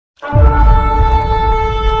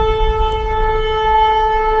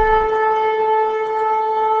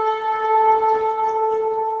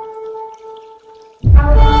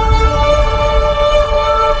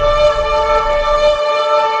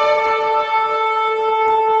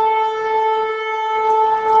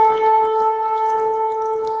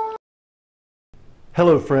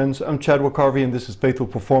Hello friends, I'm Chadwick and this is Faithful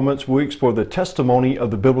Performance. We explore the testimony of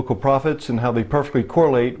the biblical prophets and how they perfectly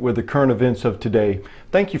correlate with the current events of today.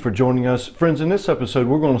 Thank you for joining us. Friends, in this episode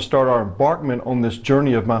we're going to start our embarkment on this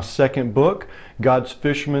journey of my second book, God's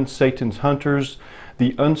Fishermen, Satan's Hunters,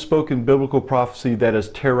 the unspoken biblical prophecy that is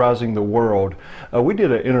terrorizing the world. We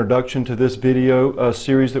did an introduction to this video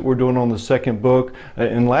series that we're doing on the second book.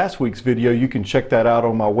 In last week's video, you can check that out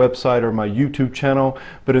on my website or my YouTube channel.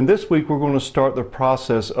 But in this week, we're going to start the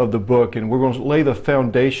process of the book, and we're going to lay the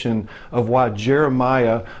foundation of why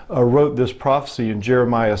Jeremiah wrote this prophecy in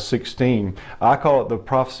Jeremiah 16. I call it the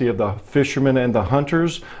prophecy of the fishermen and the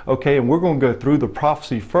hunters. Okay, and we're going to go through the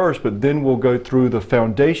prophecy first, but then we'll go through the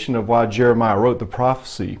foundation of why Jeremiah wrote the prophecy.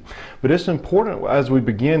 But it's important as we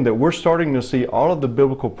begin that we're starting to see all of the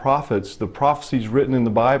biblical prophets, the prophecies written in the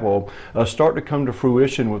Bible, start to come to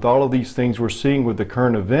fruition with all of these things we're seeing with the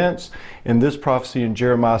current events. And this prophecy in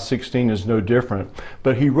Jeremiah 16 is no different.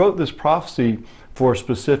 But he wrote this prophecy for a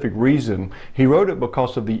specific reason. He wrote it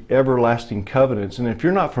because of the everlasting covenants. And if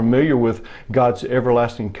you're not familiar with God's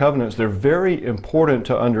everlasting covenants, they're very important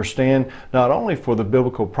to understand, not only for the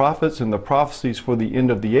biblical prophets and the prophecies for the end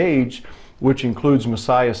of the age, which includes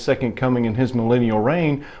Messiah's second coming and his millennial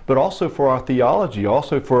reign, but also for our theology,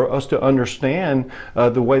 also for us to understand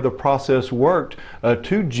the way the process worked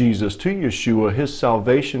to Jesus, to Yeshua, his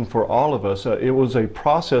salvation for all of us. It was a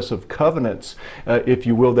process of covenants, if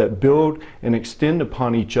you will, that build and extend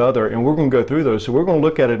upon each other, and we're going to go through those. So we're going to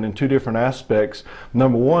look at it in two different aspects.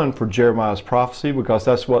 Number one, for Jeremiah's prophecy, because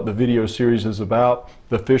that's what the video series is about,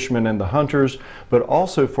 the fishermen and the hunters, but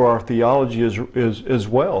also for our theology as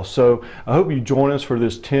well. So I hope you join us for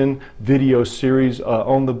this 10 video series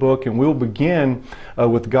on the book, and we'll begin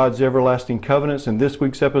with God's everlasting covenants in this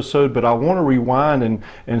week's episode. But I want to rewind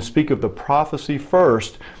and speak of the prophecy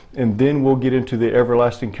first, and then we'll get into the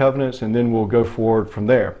everlasting covenants, and then we'll go forward from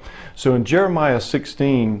there. So in Jeremiah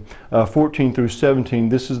 16, 14 through 17,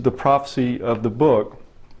 this is the prophecy of the book.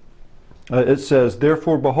 It says,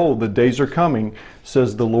 "Therefore, behold, the days are coming,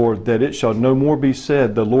 says the Lord, that it shall no more be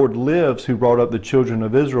said, the Lord lives who brought up the children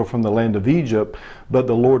of Israel from the land of Egypt, but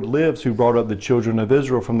the Lord lives who brought up the children of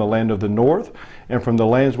Israel from the land of the north, and from the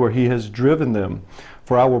lands where he has driven them.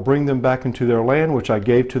 For I will bring them back into their land, which I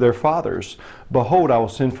gave to their fathers. Behold, I will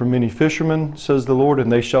send for many fishermen, says the Lord, and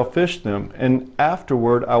they shall fish them. And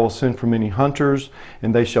afterward I will send for many hunters,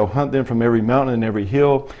 and they shall hunt them from every mountain and every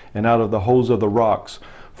hill, and out of the holes of the rocks.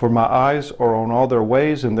 For my eyes are on all their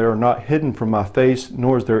ways, and they are not hidden from my face,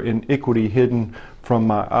 nor is their iniquity hidden from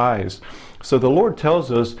my eyes." So the Lord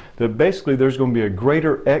tells us that basically there's going to be a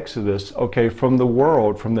greater exodus, okay, from the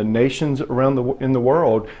world, from the nations around in the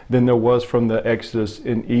world, than there was from the exodus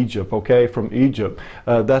in Egypt, okay, from Egypt.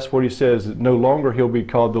 That's what he says. No longer he'll be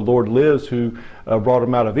called the Lord lives who brought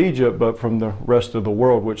him out of Egypt, but from the rest of the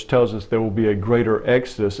world, which tells us there will be a greater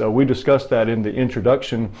exodus. We discussed that in the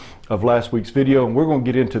introduction of last week's video, and we're going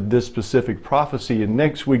to get into this specific prophecy in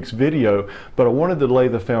next week's video. But I wanted to lay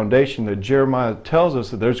the foundation that Jeremiah tells us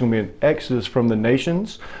that there's going to be an exodus from the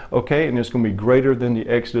nations, okay, and it's going to be greater than the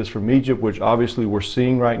exodus from Egypt, which obviously we're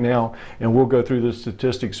seeing right now, and we'll go through the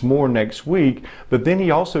statistics more next week. But then he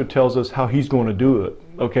also tells us how he's going to do it.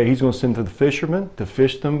 Okay, he's going to send the fishermen to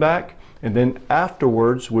fish them back, and then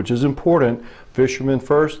afterwards, which is important, fishermen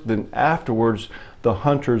first, then afterwards the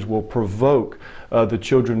hunters will provoke the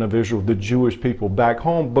children of Israel, the Jewish people, back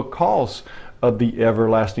home because of the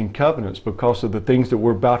everlasting covenants, because of the things that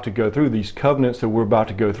we're about to go through, these covenants that we're about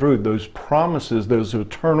to go through, those promises, those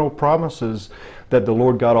eternal promises that the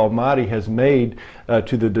Lord God Almighty has made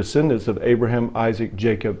to the descendants of Abraham, Isaac,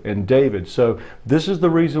 Jacob, and David. So this is the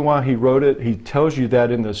reason why he wrote it. He tells you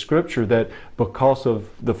that in the scripture, that because of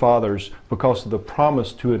the fathers, because of the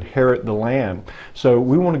promise to inherit the land. So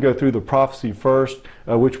we want to go through the prophecy first,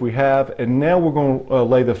 which we have, and now we're going to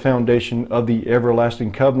lay the foundation of the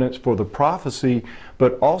everlasting covenants for the prophecy,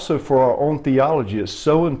 but also for our own theology. It's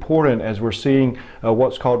so important as we're seeing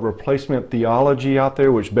what's called replacement theology out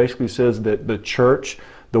there, which basically says that the church,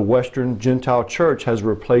 the Western Gentile church, has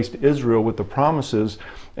replaced Israel with the promises.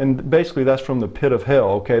 And basically that's from the pit of hell,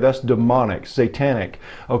 okay? That's demonic, satanic,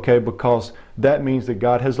 okay? Because that means that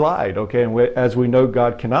God has lied, okay? And as we know,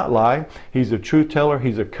 God cannot lie. He's a truth teller.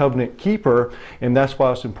 He's a covenant keeper, and that's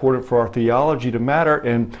why it's important for our theology to matter.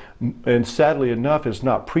 And sadly enough, it's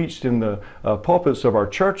not preached in the pulpits of our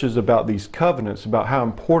churches about these covenants, about how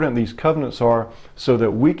important these covenants are, so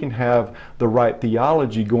that we can have the right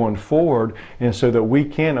theology going forward, and so that we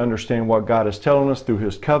can understand what God is telling us through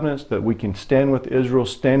His covenants, that we can stand with Israel,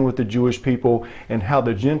 stand with the Jewish people, and how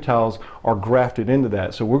the Gentiles are grafted into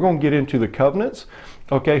that. So we're going to get into the covenants,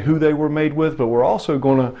 okay, who they were made with, but we're also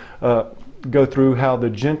going to go through how the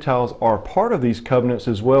Gentiles are part of these covenants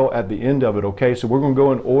as well at the end of it, okay? So we're going to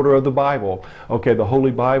go in order of the Bible, okay, the Holy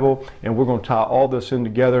Bible, and we're going to tie all this in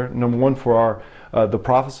together. Number one, for our the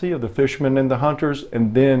prophecy of the fishermen and the hunters,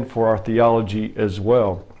 and then for our theology as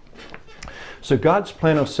well. So God's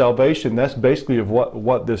plan of salvation, that's basically of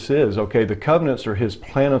what this is, okay? The covenants are His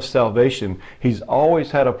plan of salvation. He's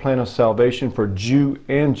always had a plan of salvation for Jew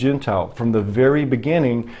and Gentile. From the very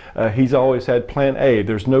beginning, He's always had plan A.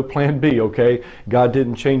 There's no plan B, okay? God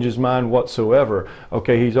didn't change His mind whatsoever,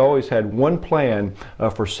 okay? He's always had one plan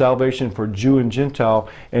for salvation for Jew and Gentile,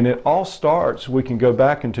 and it all starts, we can go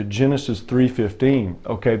back into Genesis 3:15,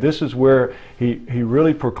 okay? This is where He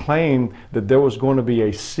really proclaimed that there was going to be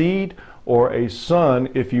a seed, or a son,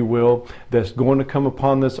 if you will, that's going to come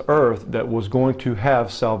upon this earth that was going to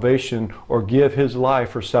have salvation, or give his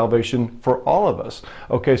life for salvation for all of us.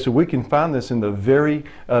 Okay, so we can find this in the very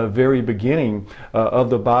beginning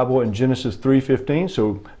of the Bible in Genesis 3:15.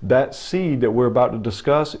 So that seed that we're about to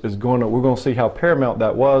discuss is we're going to see how paramount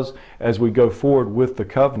that was as we go forward with the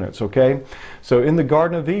covenants. Okay, so in the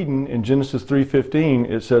Garden of Eden in Genesis 3:15,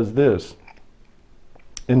 it says this.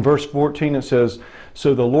 In verse 14 it says,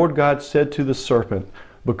 "So the Lord God said to the serpent,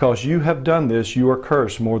 because you have done this, you are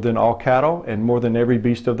cursed more than all cattle and more than every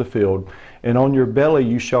beast of the field. And on your belly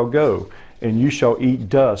you shall go, and you shall eat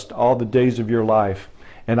dust all the days of your life.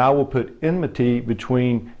 And I will put enmity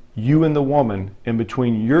between you and the woman, and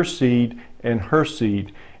between your seed and her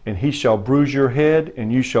seed. And he shall bruise your head,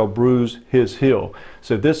 and you shall bruise his heel."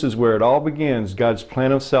 So this is where it all begins, God's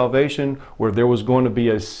plan of salvation, where there was going to be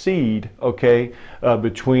a seed, okay,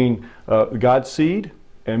 between God's seed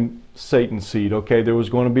and Satan's seed, okay? There was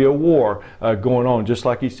going to be a war going on, just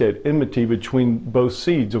like He said, enmity between both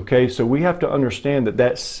seeds, okay? So we have to understand that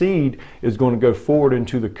that seed is going to go forward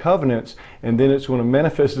into the covenants, and then it's going to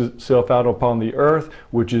manifest itself out upon the earth,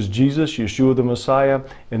 which is Jesus, Yeshua the Messiah,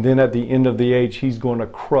 and then at the end of the age, He's going to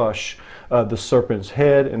crush the serpent's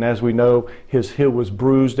head, and as we know, His heel was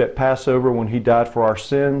bruised at Passover when He died for our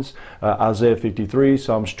sins, Isaiah 53,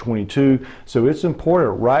 Psalms 22. So it's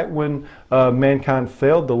important, right when mankind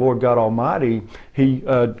failed the Lord God Almighty, He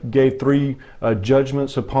gave three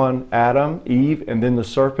judgments upon Adam, Eve, and then the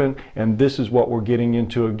serpent, and this is what we're getting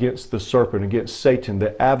into against the serpent, against Satan,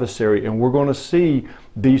 the adversary, and we're going to see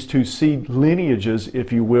these two seed lineages,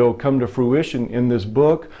 if you will, come to fruition in this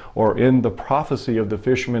book, or in the prophecy of the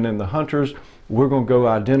fishermen and the hunters. We're going to go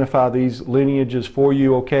identify these lineages for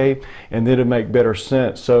you, okay? And then it'll make better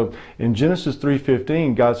sense. So in Genesis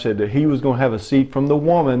 3:15, God said that He was going to have a seed from the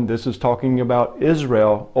woman. This is talking about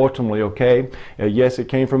Israel ultimately, okay? Yes, it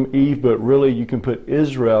came from Eve, but really you can put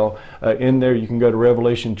Israel in there. You can go to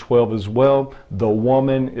Revelation 12 as well. The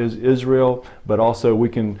woman is Israel, but also we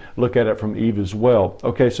can look at it from Eve as well.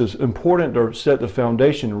 Okay, so it's important to set the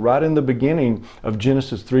foundation right in the beginning of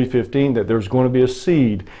Genesis 3:15 that there's going to be a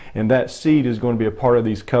seed, and that seed is going to be a part of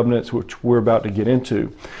these covenants, which we're about to get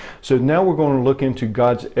into. So now we're going to look into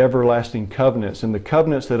God's everlasting covenants, and the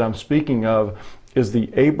covenants that I'm speaking of is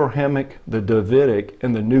the Abrahamic, the Davidic,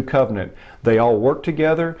 and the New Covenant. They all work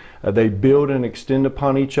together, they build and extend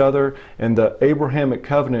upon each other, and the Abrahamic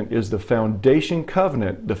covenant is the foundation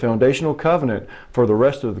covenant, the foundational covenant for the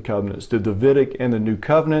rest of the covenants. The Davidic and the New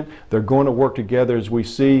Covenant, they're going to work together, as we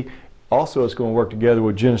see. Also, it's going to work together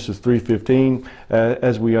with Genesis 3:15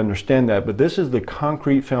 as we understand that. But this is the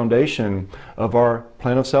concrete foundation of our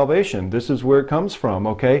plan of salvation. This is where it comes from,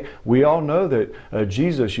 okay? We all know that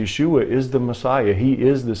Jesus, Yeshua, is the Messiah. He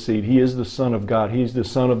is the seed. He is the Son of God. He's the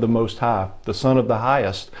Son of the Most High, the Son of the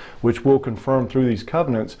Highest, which we'll confirm through these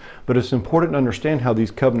covenants. But it's important to understand how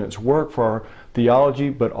these covenants work for our theology,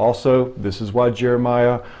 but also this is why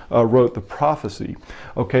Jeremiah wrote the prophecy.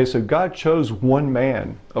 Okay, so God chose one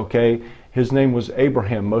man, okay? His name was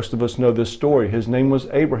Abraham. Most of us know this story. His name was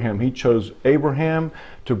Abraham. He chose Abraham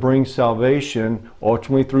to bring salvation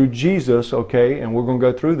ultimately through Jesus, okay? And we're going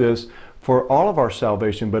to go through this for all of our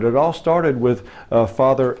salvation. But it all started with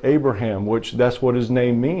Father Abraham, which that's what his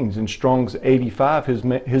name means. In Strong's 85,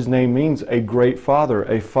 his name means a great father,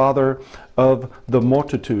 a father of the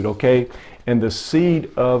multitude, okay? And the seed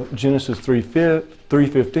of Genesis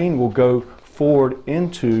 3:15 will go forward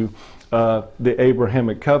into the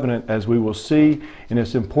Abrahamic covenant, as we will see. And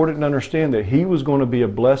it's important to understand that he was going to be a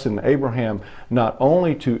blessing to Abraham, not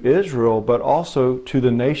only to Israel, but also to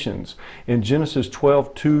the nations. In Genesis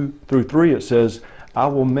 12:2-3, it says, I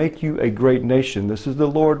will make you a great nation. This is the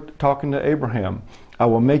Lord talking to Abraham. I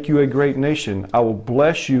will make you a great nation. I will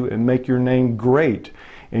bless you and make your name great,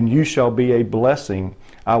 and you shall be a blessing.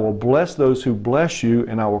 I will bless those who bless you,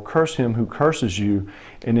 and I will curse him who curses you.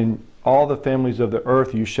 And in all the families of the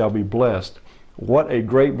earth you shall be blessed. What a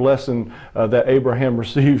great blessing that Abraham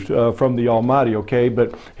received from the Almighty, okay?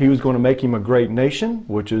 But he was going to make him a great nation,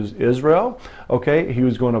 which is Israel, okay? He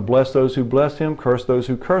was going to bless those who bless him, curse those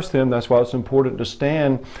who curse him. That's why it's important to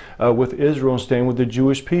stand with Israel and stand with the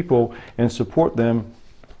Jewish people and support them.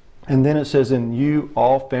 And then it says, in you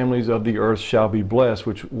all families of the earth shall be blessed,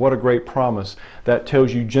 which, what a great promise. That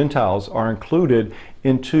tells you Gentiles are included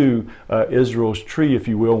into Israel's tree, if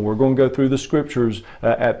you will. And we're going to go through the scriptures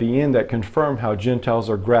at the end that confirm how Gentiles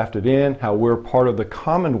are grafted in, how we're part of the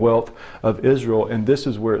commonwealth of Israel. And this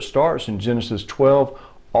is where it starts in Genesis 12.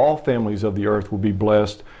 All families of the earth will be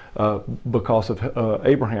blessed because of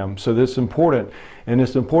Abraham. So this is important. And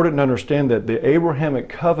it's important to understand that the Abrahamic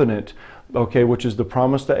covenant, okay, which is the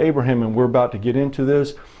promise to Abraham, and we're about to get into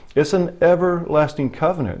this, it's an everlasting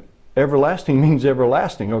covenant. Everlasting means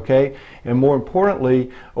everlasting, okay? And more importantly,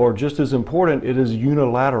 or just as important, it is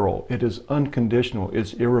unilateral. It is unconditional.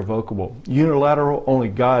 It's irrevocable. Unilateral, only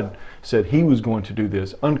God said he was going to do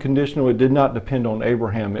this. Unconditional, it did not depend on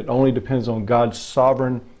Abraham. It only depends on God's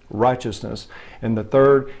sovereign righteousness. And the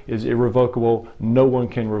third is irrevocable. No one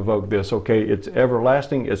can revoke this, okay? It's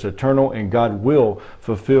everlasting, it's eternal, and God will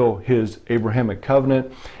fulfill his Abrahamic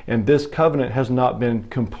covenant. And this covenant has not been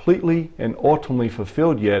completely and ultimately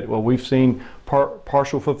fulfilled yet. Well, we've seen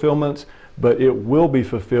partial fulfillments, but it will be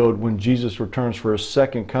fulfilled when Jesus returns for his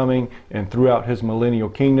second coming and throughout his millennial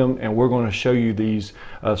kingdom. And we're going to show you these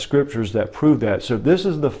scriptures that prove that. So this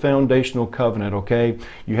is the foundational covenant, okay?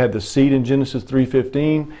 You had the seed in Genesis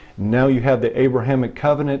 3:15. Now you have the Abrahamic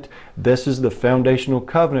covenant. This is the foundational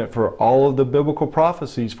covenant for all of the biblical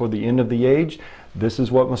prophecies for the end of the age. This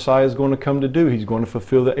is what Messiah is going to come to do. He's going to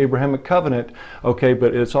fulfill the Abrahamic covenant, okay,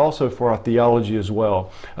 but it's also for our theology as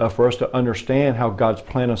well, for us to understand how God's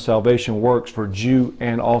plan of salvation works for Jew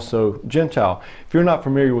and also Gentile. If you're not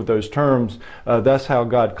familiar with those terms, that's how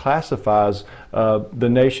God classifies the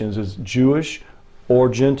nations as Jewish or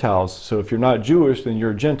Gentiles. So if you're not Jewish, then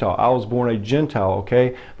you're a Gentile. I was born a Gentile,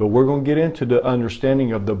 okay, but we're going to get into the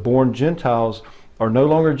understanding of the born Gentiles are no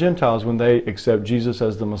longer Gentiles when they accept Jesus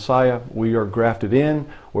as the Messiah. We are grafted in.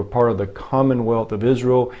 We're part of the commonwealth of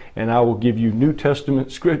Israel, and I will give you New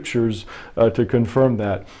Testament scriptures to confirm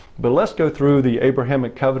that. But let's go through the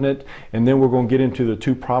Abrahamic covenant, and then we're going to get into the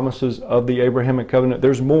two promises of the Abrahamic covenant.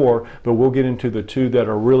 There's more, but we'll get into the two that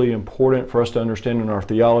are really important for us to understand in our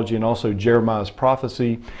theology, and also Jeremiah's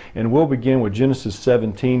prophecy. And we'll begin with Genesis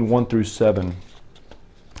 17, 1-7.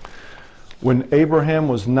 When Abraham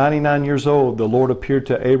was 99 years old, the Lord appeared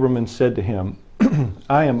to Abram and said to him,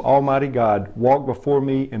 I am Almighty God. Walk before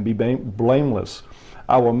me and be blameless.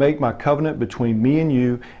 I will make my covenant between me and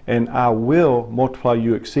you, and I will multiply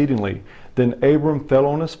you exceedingly. Then Abram fell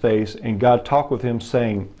on his face, and God talked with him,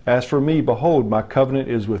 saying, As for me, behold, my covenant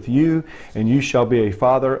is with you, and you shall be a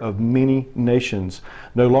father of many nations.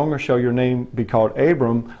 No longer shall your name be called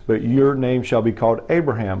Abram, but your name shall be called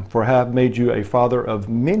Abraham, for I have made you a father of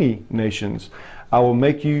many nations. I will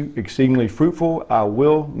make you exceedingly fruitful. I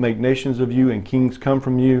will make nations of you, and kings come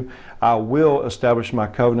from you. I will establish my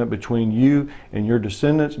covenant between you and your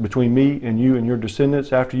descendants, between me and you and your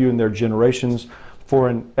descendants after you and their generations, for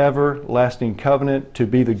an everlasting covenant, to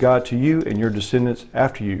be the God to you and your descendants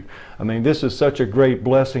after you. I mean, this is such a great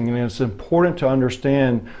blessing, and it's important to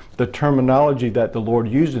understand the terminology that the Lord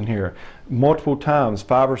used in here. Multiple times,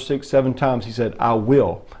 5 or 6, 7 times, he said, I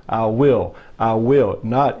will, I will, I will.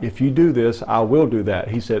 Not, if you do this, I will do that.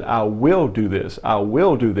 He said, I will do this, I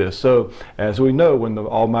will do this. So, as we know, when the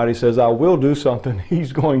Almighty says, I will do something,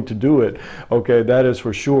 he's going to do it. Okay, that is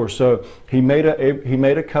for sure. So, he made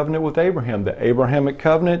a covenant with Abraham, the Abrahamic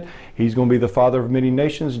covenant. He's going to be the father of many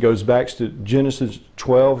nations. Goes back to Genesis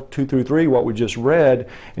 12, 2-3, what we just read.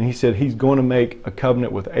 And he said he's going to make a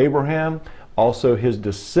covenant with Abraham, also his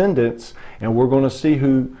descendants, and we're going to see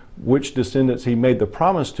which descendants he made the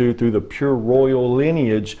promise to through the pure royal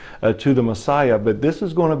lineage to the Messiah. But this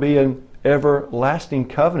is going to be an everlasting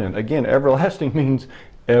covenant. Again, everlasting means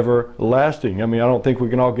everlasting. I mean, I don't think we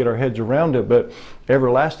can all get our heads around it, but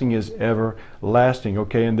everlasting is everlasting,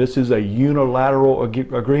 okay? And this is a unilateral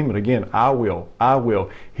agreement. Again, I will, I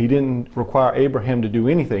will. He didn't require Abraham to do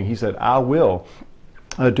anything. He said, I will.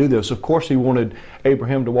 do this. Of course, he wanted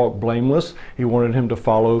Abraham to walk blameless. He wanted him to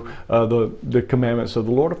follow the commandments of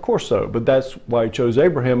the Lord. Of course so. But that's why he chose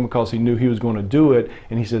Abraham, because he knew he was going to do it.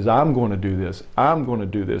 And he says, I'm going to do this. I'm going to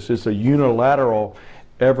do this. It's a unilateral,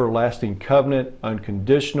 everlasting covenant,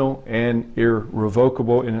 unconditional and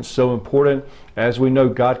irrevocable. And it's so important. As we know,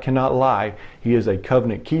 God cannot lie. He is a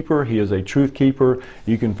covenant keeper. He is a truth keeper.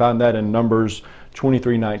 You can find that in Numbers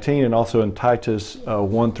 23:19 and also in Titus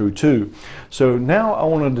 1-2. So now I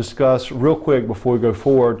want to discuss real quick before we go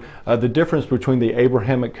forward the difference between the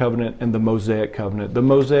Abrahamic covenant and the Mosaic covenant. The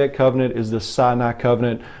Mosaic covenant is the Sinai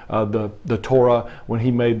covenant, the Torah, when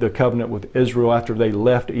he made the covenant with Israel after they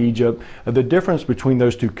left Egypt. The difference between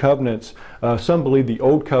those two covenants, some believe the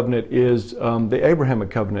old covenant is the Abrahamic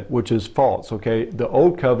covenant, which is false. Okay, the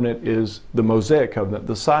old covenant is the Mosaic covenant,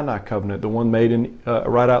 the Sinai covenant, the one made in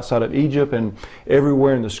right outside of Egypt. And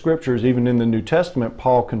everywhere in the scriptures, even in the New Testament,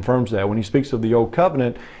 Paul confirms that. When he speaks of the old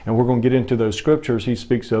covenant, and we're going to get into those scriptures, he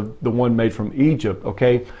speaks of the one made from Egypt.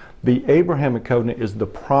 Okay, the Abrahamic covenant is the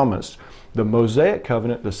promise. The Mosaic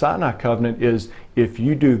covenant, the Sinai covenant, is if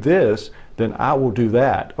you do this, then I will do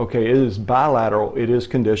that. Okay, it is bilateral, it is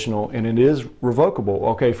conditional, and it is revocable,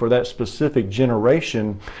 okay, for that specific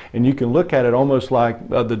generation. And you can look at it almost like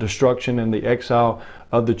the destruction and the exile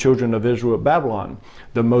of the children of Israel at Babylon.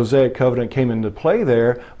 The Mosaic covenant came into play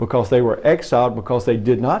there because they were exiled because they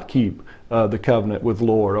did not keep the covenant with the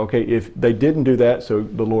Lord. Okay, if they didn't do that, so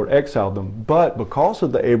the Lord exiled them. But because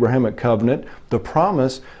of the Abrahamic covenant, the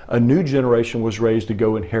promise, a new generation was raised to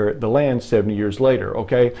go inherit the land 70 years later.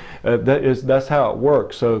 Okay, that's how it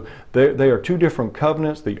works. So they are two different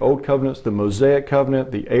covenants. The old covenants, the Mosaic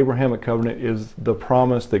covenant, the Abrahamic covenant is the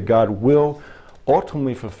promise that God will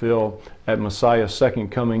ultimately fulfill at Messiah's second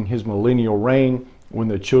coming, his millennial reign, when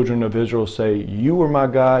the children of Israel say, "You are my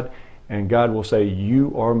God," and God will say,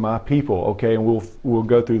 "You are my people." Okay, and we'll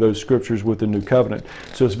go through those scriptures with the new covenant.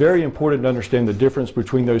 So it's very important to understand the difference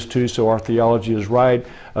between those two, so our theology is right.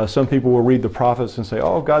 Some people will read the prophets and say,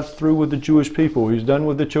 "Oh, God's through with the Jewish people. He's done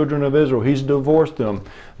with the children of Israel. He's divorced them."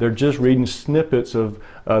 They're just reading snippets of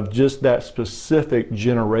just that specific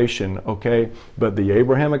generation. Okay, but the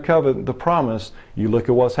Abrahamic covenant, the promise, you look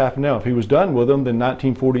at what's happened now. If he was done with them, then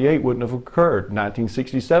 1948 wouldn't have occurred.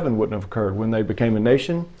 1967 wouldn't have occurred when they became a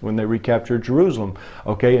nation, when they recaptured Jerusalem.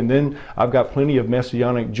 Okay, and then I've got plenty of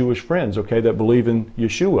Messianic Jewish friends, okay, that believe in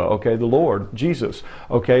Yeshua, okay, the Lord, Jesus.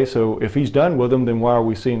 Okay, so if he's done with them, then why are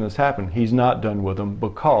we seeing this happen? He's not done with them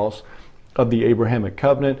because of the Abrahamic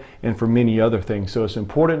covenant and for many other things. So it's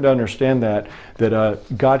important to understand that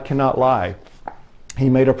God cannot lie. He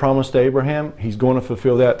made a promise to Abraham. He's going to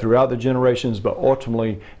fulfill that throughout the generations, but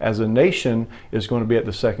ultimately as a nation is going to be at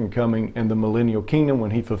the second coming and the millennial kingdom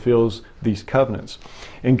when he fulfills these covenants.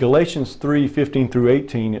 In Galatians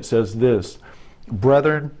 3:15-18 it says this,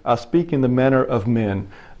 "Brethren, I speak in the manner of men,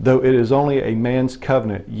 though it is only a man's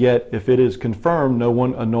covenant, yet if it is confirmed, no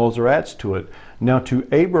one annuls or adds to it. Now to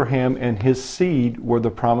Abraham and his seed were the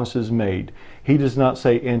promises made. He does not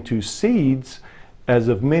say, and to seeds as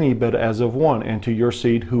of many, but as of one, and to your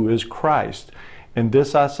seed who is Christ. And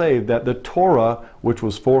this I say, that the Torah, which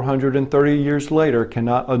was 430 years later,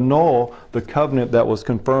 cannot annul the covenant that was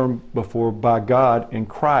confirmed before by God in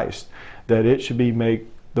Christ, that it should be make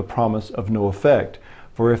the promise of no effect.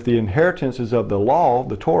 For if the inheritance is of the law,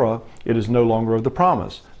 the Torah, it is no longer of the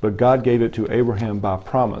promise, but God gave it to Abraham by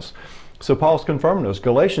promise." So Paul's confirming this.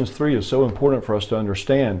 Galatians 3 is so important for us to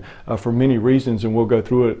understand for many reasons, and we'll go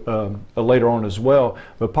through it later on as well.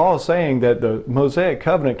 But Paul is saying that the Mosaic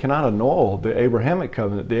covenant cannot annul the Abrahamic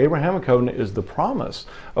covenant. The Abrahamic covenant is the promise.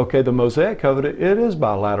 Okay, the Mosaic covenant, it is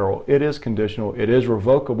bilateral, it is conditional, it is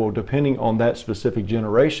revocable depending on that specific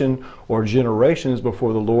generation or generations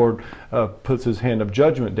before the Lord puts his hand of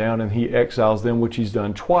judgment down and he exiles them, which he's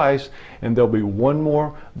done twice. And there'll be one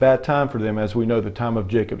more bad time for them, as we know, the time of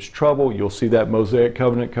Jacob's trouble. You'll see that Mosaic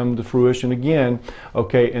covenant come to fruition again.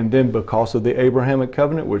 Okay, and then because of the Abrahamic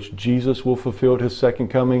covenant, which Jesus will fulfill at his second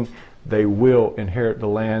coming, they will inherit the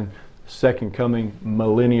land, second coming,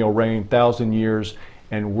 millennial reign, 1,000 years,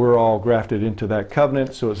 and we're all grafted into that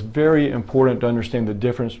covenant. So it's very important to understand the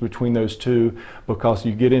difference between those two, because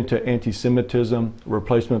you get into anti-Semitism,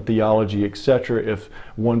 replacement theology, etc. if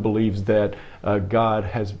one believes that God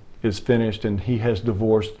is finished and he has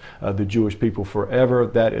divorced the Jewish people forever.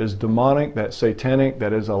 That is demonic, that's satanic,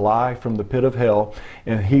 that is a lie from the pit of hell.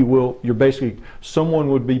 And someone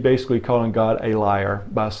would be basically calling God a liar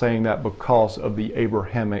by saying that because of the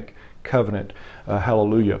Abrahamic covenant.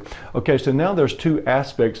 Hallelujah. Okay, so now there's two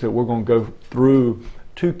aspects that we're going to go through,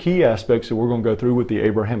 two key aspects that we're going to go through with the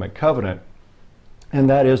Abrahamic covenant. And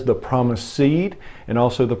that is the promised seed and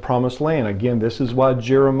also the promised land. Again, this is why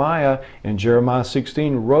Jeremiah in Jeremiah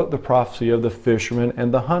 16 wrote the prophecy of the fishermen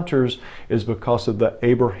and the hunters, is because of the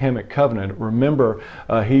Abrahamic covenant. Remember,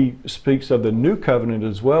 he speaks of the new covenant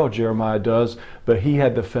as well, Jeremiah does, but he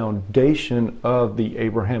had the foundation of the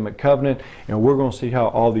Abrahamic covenant, and we're going to see how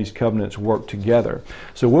all these covenants work together.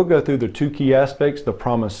 So we'll go through the two key aspects, the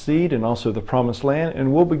promised seed and also the promised land,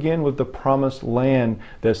 and we'll begin with the promised land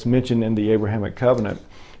that's mentioned in the Abrahamic covenant.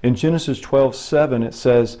 In Genesis 12:7 it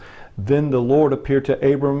says, "Then the Lord appeared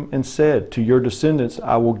to Abram and said, 'To your descendants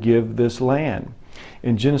I will give this land.'"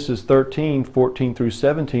 In Genesis 13:14 through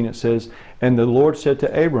 17 it says, "And the Lord said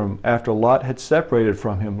to Abram, after Lot had separated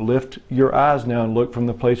from him, 'Lift your eyes now and look from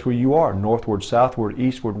the place where you are, northward, southward,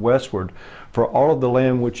 eastward, westward. For all of the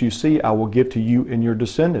land which you see I will give to you and your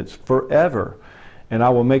descendants forever. And I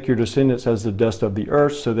will make your descendants as the dust of the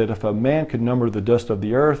earth, so that if a man could number the dust of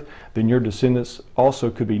the earth, then your descendants also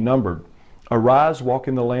could be numbered. Arise, walk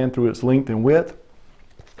in the land through its length and width,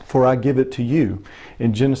 for I give it to you.'"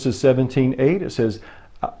 In Genesis 17:8 it says,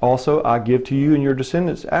 "Also I give to you and your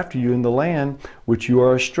descendants after you in the land which you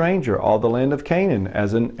are a stranger, all the land of Canaan,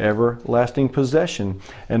 as an everlasting possession,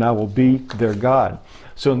 and I will be their God."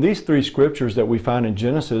 So in these three scriptures that we find in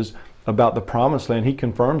Genesis about the promised land, he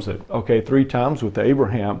confirms it, okay, 3 times with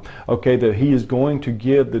Abraham, okay, that he is going to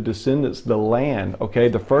give the descendants the land, okay.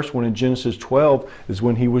 The first one in Genesis 12 is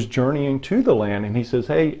when he was journeying to the land, and he says,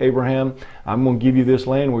 "Hey, Abraham, I'm going to give you this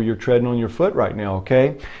land where you're treading on your foot right now,"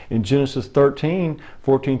 okay. In Genesis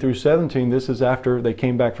 13:14 through 17, this is after they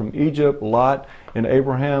came back from Egypt. Lot and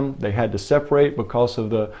Abraham, they had to separate because of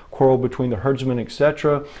the quarrel between the herdsmen,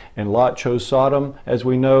 etc. And Lot chose Sodom, as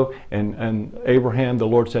we know. And Abraham, the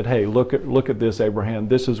Lord said, "Hey, look at this, Abraham.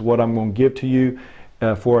 This is what I'm going to give to you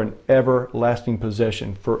for an everlasting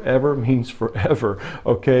possession." Forever means forever,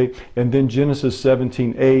 okay. And then Genesis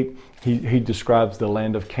 17:8, he describes the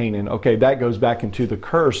land of Canaan. Okay, that goes back into the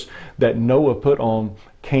curse that Noah put on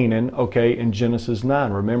Canaan, okay, in Genesis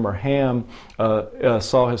 9. Remember, Ham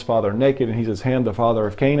saw his father naked, and he says, "Ham, the father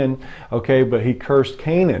of Canaan," okay, but he cursed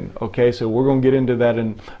Canaan, okay. So we're going to get into that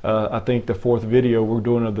in, I think, the 4th video we're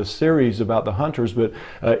doing of the series about the hunters. But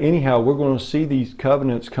anyhow, we're going to see these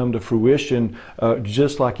covenants come to fruition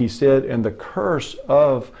just like he said, and the curse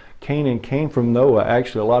of Canaan came from Noah.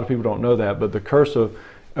 Actually, a lot of people don't know that, but the curse of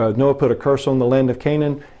Noah put a curse on the land of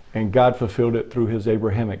Canaan, and God fulfilled it through his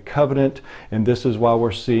Abrahamic covenant. And this is why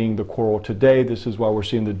we're seeing the quarrel today. This is why we're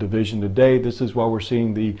seeing the division today. This is why we're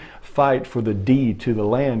seeing the fight for the deed to the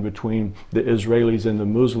land between the Israelis and the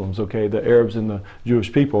Muslims, okay, the Arabs and the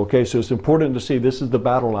Jewish people, okay. So it's important to see this is the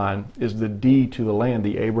battle line, is the deed to the land,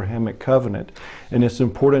 the Abrahamic covenant. And it's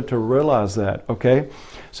important to realize that, okay.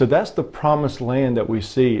 So that's the promised land that we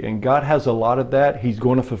see, and God has a lot of that. He's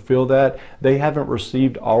going to fulfill that. They haven't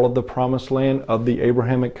received all of the promised land of the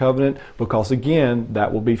Abrahamic covenant, because again,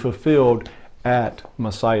 that will be fulfilled at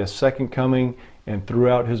Messiah's second coming and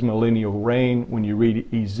throughout his millennial reign. When you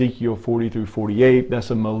read Ezekiel 40 through 48, that's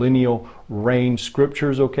a millennial reign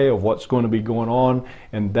scriptures, okay, of what's going to be going on,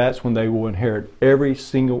 and that's when they will inherit every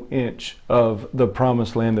single inch of the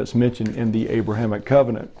promised land that's mentioned in the Abrahamic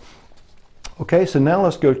covenant. Okay, so now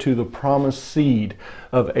let's go to the promised seed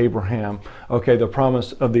of Abraham. Okay, the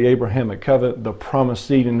promise of the Abrahamic covenant, the promised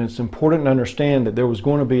seed. And it's important to understand that there was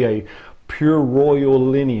going to be a pure royal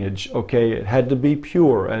lineage, okay. It had to be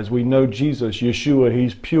pure. As we know, Jesus, Yeshua,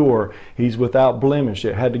 he's pure, he's without blemish.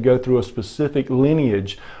 It had to go through a specific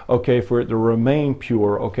lineage, okay, for it to remain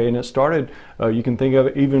pure, okay. And it started, you can think of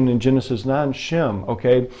it even in Genesis 9, Shem,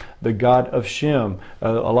 okay, the God of Shem.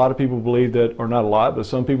 A lot of people believe that, or not a lot, but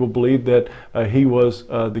some people believe that he was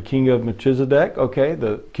the king of Melchizedek, okay,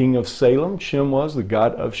 the king of Salem. Shem was the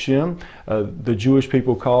God of Shem. The Jewish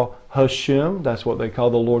people call Hashem, that's what they call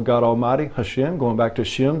the Lord God Almighty, Hashem, going back to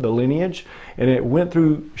Shem, the lineage. And it went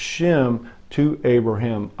through Shem to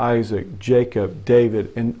Abraham, Isaac, Jacob,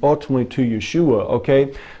 David, and ultimately to Yeshua,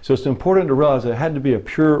 okay. So it's important to realize that it had to be a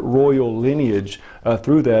pure royal lineage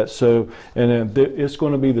through that. So, and it's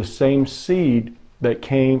going to be the same seed that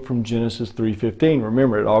came from Genesis 3:15.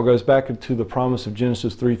 Remember, it all goes back to the promise of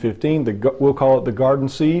Genesis 3:15. We'll call it the garden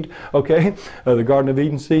seed, okay? The Garden of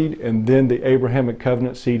Eden seed, and then the Abrahamic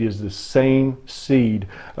covenant seed is the same seed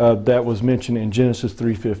that was mentioned in Genesis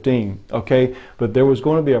 3:15, okay? But there was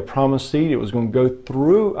going to be a promised seed. It was going to go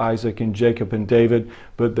through Isaac and Jacob and David,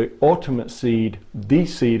 but the ultimate seed, the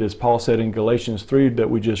seed, as Paul said in Galatians 3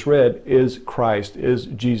 that we just read, is Christ, is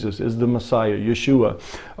Jesus, is the Messiah, Yeshua,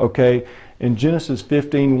 okay? In Genesis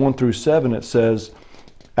 15:1 through 7, it says,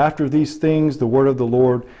 "After these things, the word of the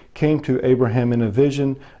Lord came to Abraham in a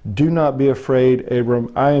vision. 'Do not be afraid,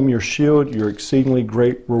 Abram. I am your shield, your exceedingly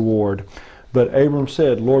great reward. But Abram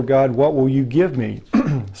said, Lord God, what will you give me,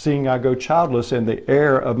 seeing I go childless, and the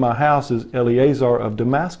heir of my house is Eleazar of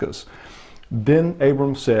Damascus? Then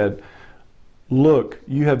Abram said, look,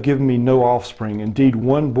 you have given me no offspring. Indeed,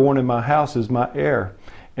 one born in my house is my heir.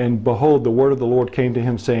 And behold, the word of the Lord came to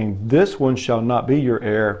him, saying, this one shall not be your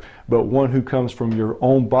heir, but one who comes from your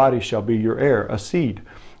own body shall be your heir, a seed.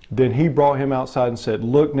 Then he brought him outside and said,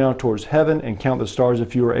 look now towards heaven and count the stars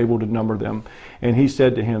if you are able to number them. And he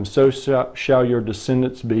said to him, so shall your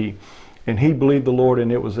descendants be. And he believed the Lord,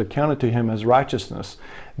 and it was accounted to him as righteousness.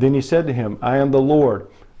 Then he said to him, I am the Lord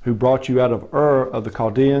who brought you out of Ur of the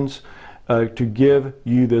Chaldeans to give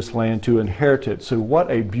you this land to inherit it. So what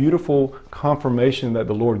a beautiful confirmation that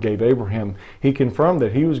the Lord gave Abraham. He confirmed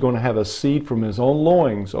that he was going to have a seed from his own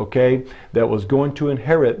loins, okay, that was going to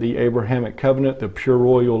inherit the Abrahamic covenant, the pure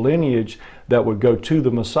royal lineage that would go to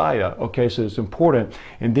the Messiah. Okay, so it's important.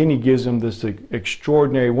 And then he gives him this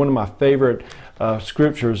extraordinary, one of my favorite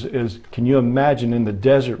scriptures is, can you imagine in the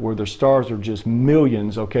desert where the stars are just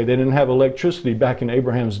millions, okay? They didn't have electricity back in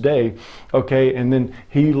Abraham's day, okay? And then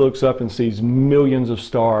he looks up and sees millions of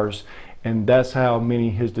stars, and that's how many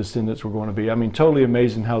his descendants were going to be. I mean, totally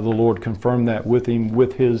amazing how the Lord confirmed that with him,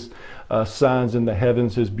 with his signs in the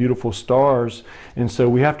heavens, his beautiful stars. And so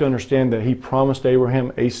we have to understand that he promised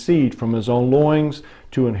Abraham a seed from his own loins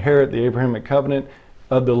to inherit the Abrahamic covenant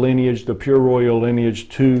of the lineage, the pure royal lineage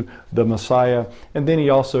to the Messiah. And then he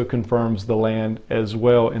also confirms the land as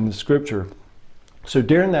well in the scripture. So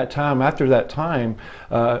during that time, after that time,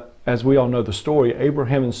 as we all know the story,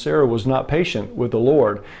 Abraham and Sarah was not patient with the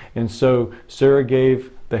Lord. And so Sarah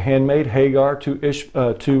gave the handmaid Hagar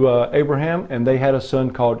to Abraham, and they had a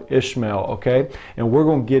son called Ishmael, okay? And we're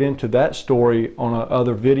going to get into that story on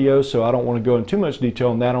other videos, so I don't want to go into too much detail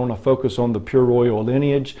on that. I want to focus on the pure royal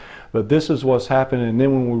lineage. But this is what's happened, and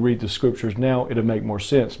then when we read the scriptures now, it'll make more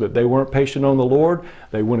sense. But they weren't patient on the Lord.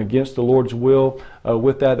 They went against the Lord's will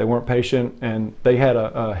with that. They weren't patient, and they had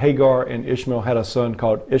Hagar, and Ishmael had a son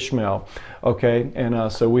called Ishmael. Okay, and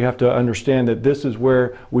so we have to understand that this is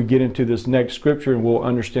where we get into this next scripture, and we'll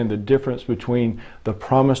understand the difference between the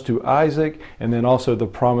promise to Isaac and then also the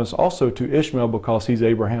promise also to Ishmael, because he's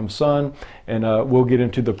Abraham's son. And we'll get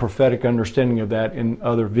into the prophetic understanding of that in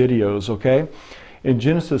other videos, okay? In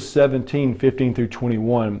Genesis 17, 15 through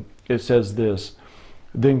 21, it says this,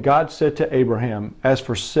 Then God said to Abraham, As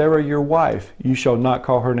for Sarah your wife, you shall not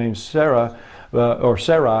call her name Sarah, or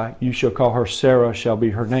Sarai, you shall call her Sarah shall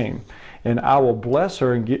be her name. And I will bless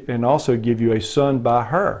her and also give you a son by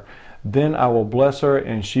her. Then I will bless her,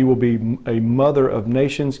 and she will be a mother of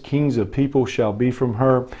nations, kings of people shall be from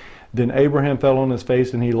her. Then Abraham fell on his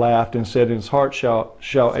face, and he laughed, and said in his heart,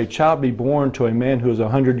 Shall a child be born to a man who is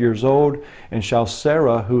 100 years old? And shall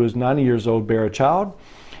Sarah, who is 90 years old, bear a child?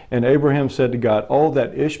 And Abraham said to God, Oh,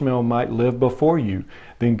 that Ishmael might live before you.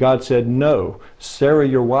 Then God said, No, Sarah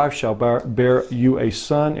your wife shall bear you a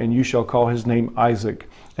son, and you shall call his name Isaac.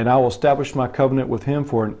 And I will establish my covenant with him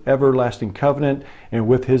for an everlasting covenant, and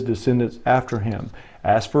with his descendants after him.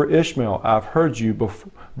 As for Ishmael, I've heard you.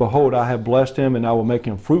 Behold, I have blessed him, and I will make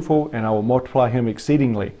him fruitful, and I will multiply him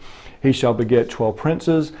exceedingly. He shall beget 12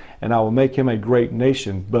 princes, and I will make him a great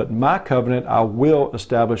nation. But my covenant I will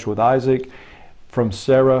establish with Isaac, from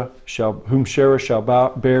Sarah, whom Sarah shall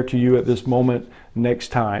bear to you at this moment next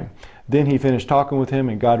time. Then he finished talking with him,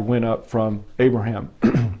 and God went up from Abraham.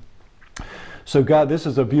 So God, this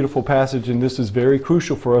is a beautiful passage, and this is very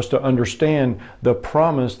crucial for us to understand the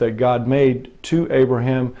promise that God made to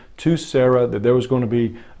Abraham, to Sarah, that there was going to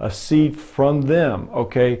be a seed from them,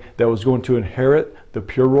 okay, that was going to inherit the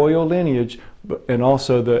pure royal lineage, and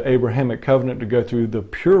also the Abrahamic covenant to go through the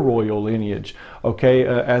pure royal lineage. Okay,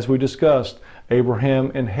 as we discussed,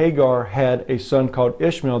 Abraham and Hagar had a son called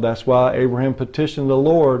Ishmael. That's why Abraham petitioned the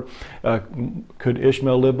Lord, could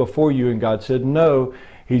Ishmael live before you? And God said, no,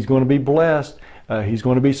 he's going to be blessed. He's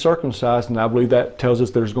going to be circumcised, and I believe that tells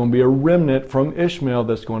us there's going to be a remnant from Ishmael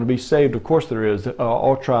that's going to be saved. Of course there is.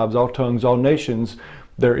 All tribes, all tongues, all nations,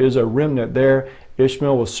 there is a remnant there.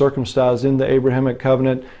 Ishmael was circumcised in the Abrahamic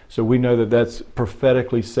covenant, so we know that that's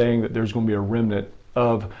prophetically saying that there's going to be a remnant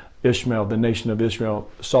of Ishmael, the nation of Israel,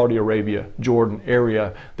 Saudi Arabia, Jordan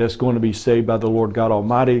area, that's going to be saved by the Lord God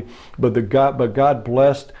Almighty. But God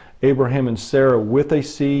blessed Abraham and Sarah with a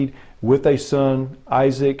seed, with a son,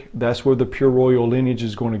 Isaac. That's where the pure royal lineage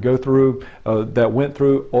is going to go through, that went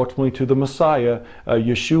through ultimately to the Messiah,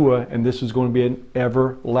 Yeshua, and this is going to be an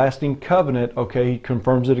everlasting covenant. Okay, he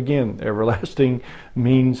confirms it again. Everlasting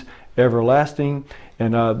means everlasting.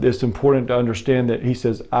 And it's important to understand that he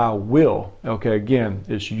says, I will. Okay, again,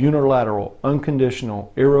 it's unilateral,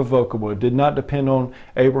 unconditional, irrevocable. It did not depend on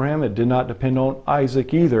Abraham. It did not depend on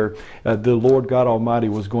Isaac either. The Lord God Almighty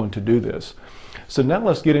was going to do this. So now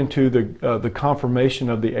let's get into the confirmation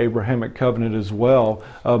of the Abrahamic covenant as well,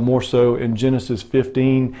 more so in Genesis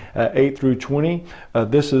 15, 8 through 20.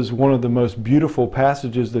 This is one of the most beautiful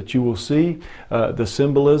passages that you will see, the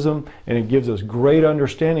symbolism, and it gives us great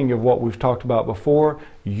understanding of what we've talked about before,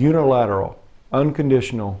 unilateral,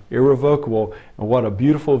 unconditional, irrevocable, and what a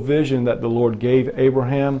beautiful vision that the Lord gave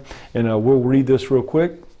Abraham. And we'll read this real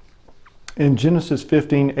quick. In Genesis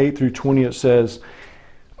 15, 8 through 20, it says,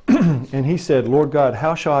 and he said, Lord God,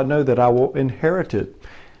 how shall I know that I will inherit it?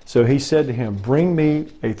 So he said to him, bring me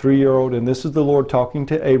a 3-year-old, and this is the Lord talking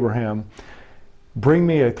to Abraham, bring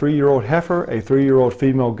me a 3-year-old heifer, a 3-year-old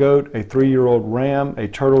female goat, a 3-year-old ram, a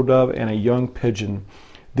turtle dove, and a young pigeon.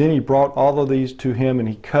 Then he brought all of these to him, and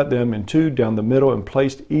he cut them in two down the middle and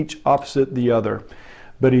placed each opposite the other.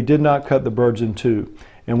 But he did not cut the birds in two.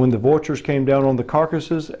 And when the vultures came down on the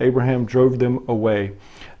carcasses, Abraham drove them away.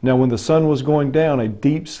 Now when the sun was going down, a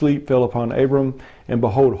deep sleep fell upon Abram, and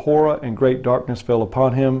behold, horror and great darkness fell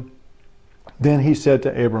upon him. Then he said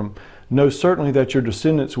to Abram, know certainly that your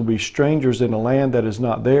descendants will be strangers in a land that is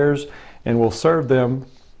not theirs, and will serve them,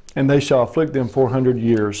 and they shall afflict them 400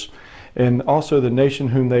 years. And also the nation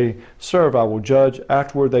whom they serve I will judge.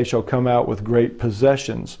 Afterward they shall come out with great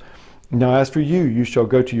possessions. Now as for you, you shall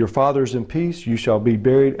go to your fathers in peace. You shall be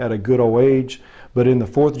buried at a good old age. But in the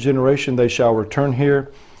 4th generation they shall return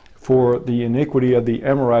here, for the iniquity of the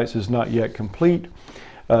Amorites is not yet complete.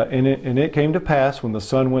 And it came to pass, when the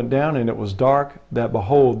sun went down and it was dark, that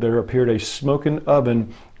behold, there appeared a smoking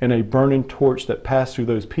oven and a burning torch that passed through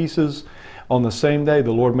those pieces. On the same day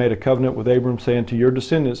the Lord made a covenant with Abram, saying, to your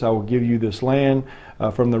descendants I will give you this land,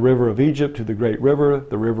 from the river of Egypt to the great river,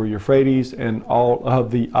 the river Euphrates, and all of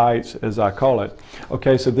the ites, as I call it.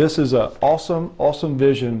 Okay, so this is an awesome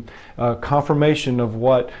vision, confirmation of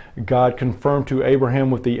what God confirmed to Abraham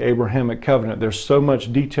with the Abrahamic covenant. There's so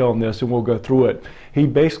much detail in this, and we'll go through it. He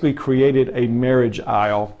basically created a marriage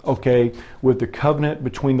aisle, okay, with the covenant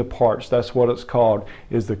between the parts. That's what it's called,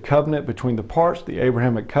 is the covenant between the parts, the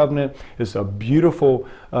Abrahamic covenant. It's a beautiful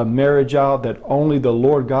marriage aisle that only the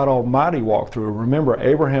Lord God Almighty walked through. Remember,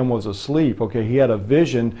 Abraham was asleep, okay? He had a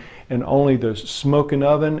vision, and only the smoking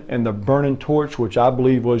oven and the burning torch, which I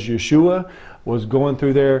believe was Yeshua, was going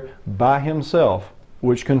through there by himself,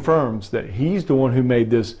 which confirms that he's the one who made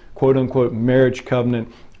this quote-unquote marriage covenant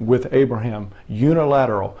with Abraham,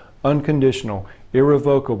 unilateral, unconditional,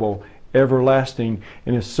 irrevocable, everlasting.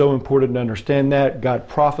 And it's so important to understand that. God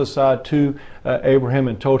prophesied to Abraham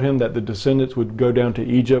and told him that the descendants would go down to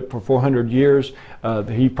Egypt for 400 years.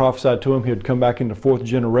 He prophesied to him he would come back in the 4th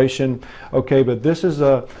generation. Okay, but this is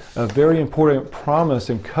a very important promise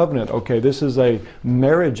and covenant. Okay, this is a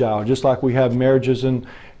marriage aisle, just like we have marriages and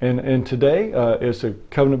today it's a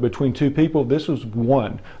covenant between two people. This was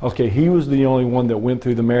one. Okay, he was the only one that went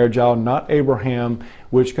through the marriage aisle, not Abraham,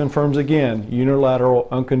 which confirms again, unilateral,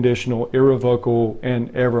 unconditional, irrevocable,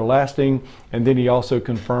 and everlasting. And then he also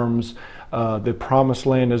confirms the promised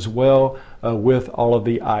land as well, with all of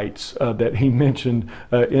the ites that he mentioned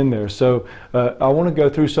in there. So I want to go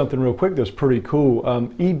through something real quick that's pretty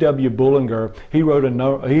cool. E.W. Bullinger, he wrote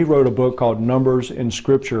a book called Numbers in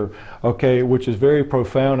Scripture, okay, which is very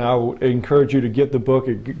profound. I would encourage you to get the book.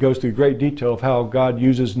 It goes through great detail of how God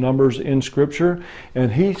uses numbers in Scripture,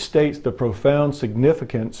 and he states the profound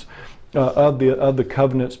significance of the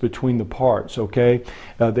covenants between the parts, okay,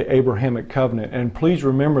 the Abrahamic covenant. And please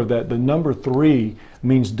remember that the number 3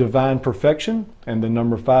 means divine perfection, and the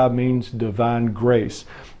number 5 means divine grace.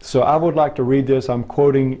 So I would like to read this. I'm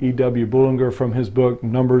quoting E.W. Bullinger from his book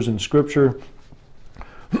Numbers in Scripture,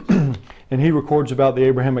 and he records about the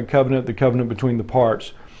Abrahamic covenant, the covenant between the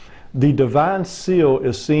parts. The divine seal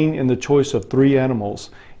is seen in the choice of 3 animals,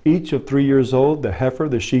 each of 3 years old, the heifer,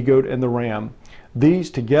 the she-goat, and the ram. These,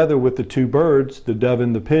 together with the 2 birds, the dove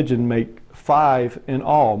and the pigeon, make 5 in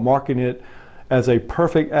all, marking it as a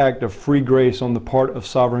perfect act of free grace on the part of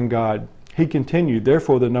sovereign God. He continued,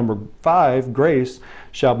 therefore the number 5, grace,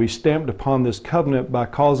 shall be stamped upon this covenant by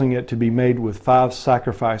causing it to be made with 5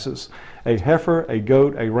 sacrifices, a heifer, a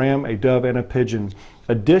goat, a ram, a dove, and a pigeon.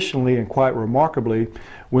 Additionally, and quite remarkably,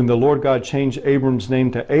 when the Lord God changed Abram's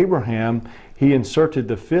name to Abraham, he inserted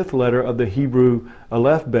the 5th letter of the Hebrew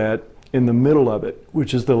alphabet in the middle of it,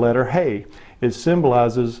 which is the letter Hey. It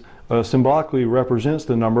symbolically represents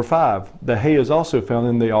the number 5. The Hey is also found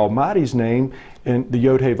in the Almighty's name, in the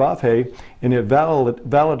Yod He Vav He, and it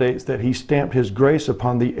validates that he stamped his grace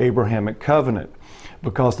upon the Abrahamic covenant.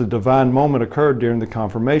 because the divine moment occurred during the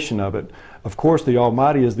confirmation of it. Of course, the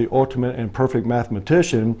Almighty is the ultimate and perfect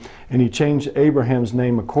mathematician, and he changed Abraham's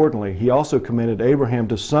name accordingly. He also commanded Abraham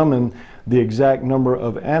to summon the exact number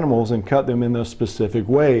of animals and cut them in a specific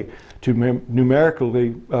way to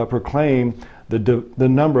numerically proclaim the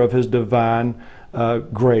number of his divine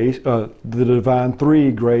grace, the divine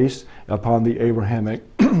three grace upon the Abrahamic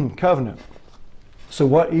covenant. So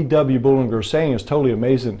what E.W. Bullinger is saying is totally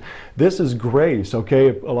amazing. This is grace,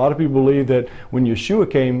 okay? A lot of people believe that when Yeshua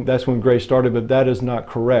came, that's when grace started, but that is not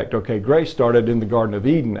correct, okay? Grace started in the Garden of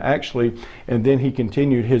Eden, actually, and then he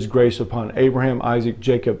continued his grace upon Abraham, Isaac,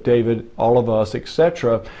 Jacob, David, all of us,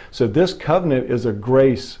 etc. So this covenant is a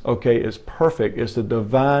grace, okay? It's perfect. It's the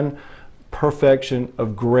divine perfection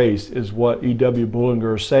of grace is what E.W.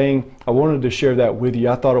 Bullinger is saying. I wanted to share that with you.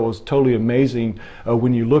 I thought it was totally amazing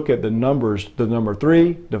when you look at the numbers. The number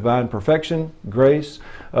 3, divine perfection, grace.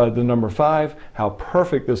 The number 5, how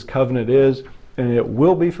perfect this covenant is, and it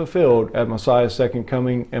will be fulfilled at Messiah's second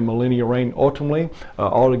coming and millennial reign ultimately.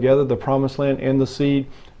 Altogether, the promised land and the seed.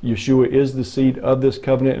 Yeshua is the seed of this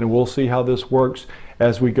covenant, and we'll see how this works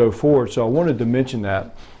as we go forward. So I wanted to mention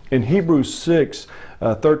that. In Hebrews 6,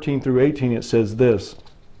 13 through 18, it says this: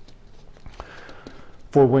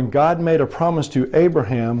 For when God made a promise to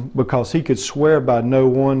Abraham, because he could swear by no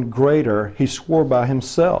one greater, he swore by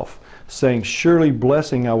himself, saying, Surely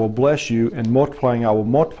blessing I will bless you, and multiplying I will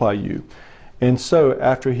multiply you. And so,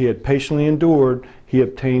 after he had patiently endured, he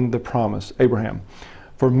obtained the promise. Abraham.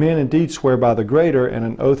 For men indeed swear by the greater, and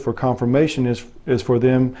an oath for confirmation is for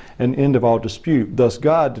them an end of all dispute. Thus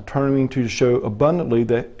God, determining to show abundantly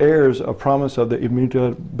the heirs a promise of the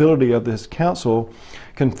immutability of this counsel,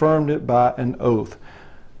 confirmed it by an oath,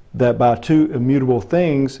 that by two immutable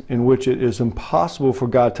things, in which it is impossible for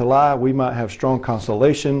God to lie, we might have strong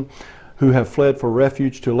consolation, who have fled for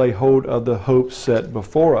refuge to lay hold of the hope set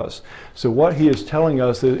before us. So what he is telling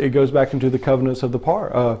us, it goes back into the covenants of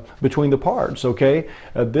the between the parts, okay?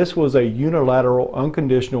 This was a unilateral,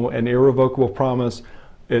 unconditional, and irrevocable promise.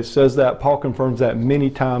 It says that, Paul confirms that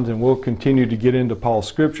many times, and we'll continue to get into Paul's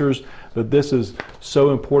scriptures, but this is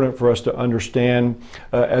so important for us to understand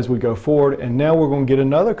as we go forward. And now we're going to get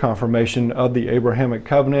another confirmation of the Abrahamic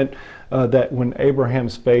covenant, that when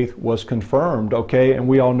Abraham's faith was confirmed, okay? And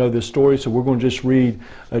we all know this story, so we're going to just read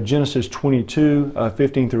Genesis 22,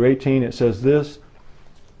 15 through 18. It says this: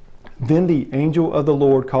 Then the angel of the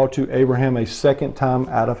Lord called to Abraham a second time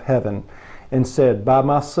out of heaven, and said, By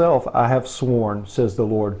myself I have sworn, says the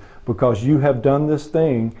Lord, because you have done this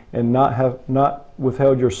thing, and have not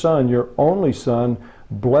withheld your son, your only son.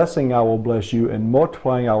 Blessing I will bless you, and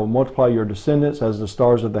multiplying I will multiply your descendants as the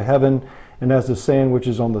stars of the heaven, and as the sand which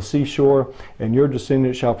is on the seashore, and your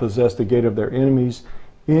descendants shall possess the gate of their enemies.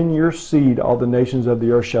 In your seed all the nations of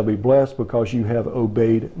the earth shall be blessed, because you have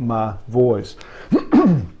obeyed my voice.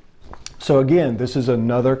 So again, this is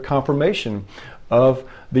another confirmation of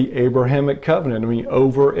the Abrahamic covenant. I mean,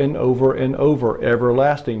 over and over and over,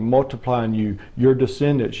 everlasting, multiplying you, your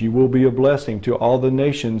descendants. You will be a blessing to all the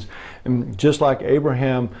nations. And just like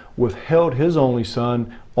Abraham withheld his only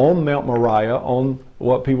son on Mount Moriah, on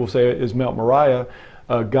what people say is Mount Moriah,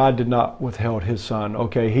 God did not withhold his son.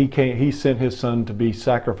 Okay, he sent his son to be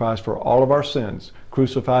sacrificed for all of our sins,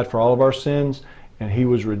 crucified for all of our sins, and he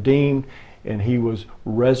was redeemed, and he was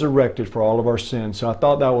resurrected for all of our sins. So I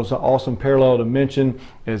thought that was an awesome parallel to mention.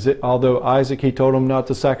 Although Isaac, he told him not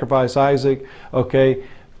to sacrifice Isaac, okay,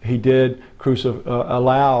 he did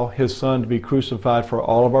allow his son to be crucified for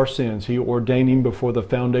all of our sins. He ordained him before the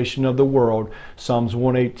foundation of the world, Psalms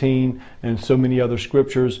 118 and so many other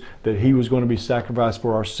scriptures, that he was going to be sacrificed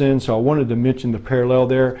for our sins. So I wanted to mention the parallel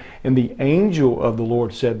there. And the angel of the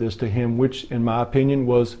Lord said this to him, which in my opinion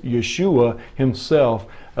was Yeshua himself,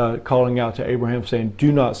 calling out to Abraham saying,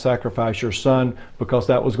 do not sacrifice your son, because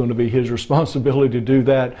that was going to be his responsibility to do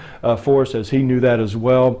that for us, as he knew that as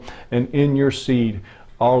well. And in your seed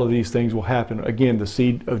all of these things will happen. Again, the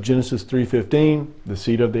seed of Genesis 3:15, the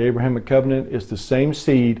seed of the Abrahamic covenant, is the same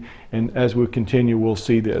seed, and as we continue, we'll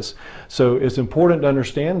see this. So it's important to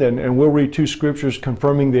understand that, and we'll read two scriptures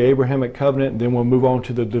confirming the Abrahamic covenant, and then we'll move on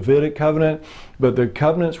to the Davidic covenant. But the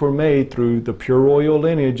covenants were made through the pure royal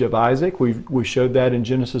lineage of Isaac. We showed that in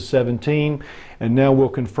Genesis 17, and now we'll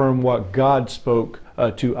confirm what God spoke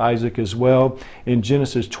to Isaac as well. In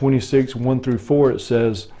Genesis 26, 1 through 4, it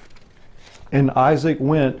says, And Isaac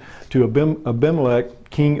went to Abimelech,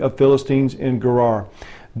 king of Philistines in Gerar.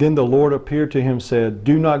 Then the Lord appeared to him, said,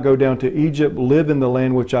 do not go down to Egypt, live in the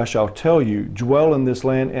land which I shall tell you, dwell in this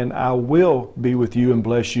land, and I will be with you and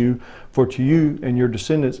bless you. For to you and your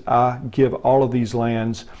descendants I give all of these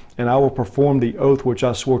lands, and I will perform the oath which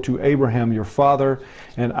I swore to Abraham your father,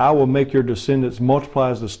 and I will make your descendants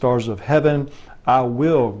multiply as the stars of heaven. I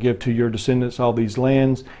will give to your descendants all these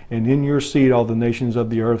lands, and in your seed all the nations of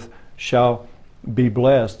the earth shall be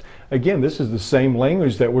blessed. Again, this is the same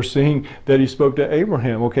language that we're seeing that he spoke to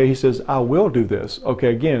Abraham. Okay, he says, I will do this. Okay,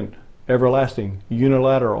 again, everlasting,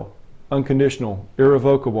 unilateral, unconditional,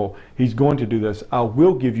 irrevocable. He's going to do this. I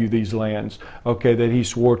will give you these lands, okay, that he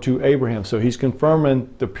swore to Abraham. So he's confirming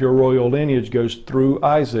the pure royal lineage goes through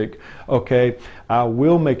Isaac. Okay, I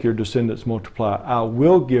will make your descendants multiply. I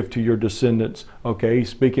will give to your descendants. Okay, he's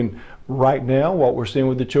speaking right now, what we're seeing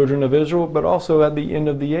with the children of Israel, but also at the end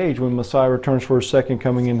of the age when Messiah returns for his second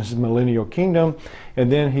coming in his millennial kingdom.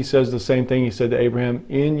 And then he says the same thing he said to Abraham,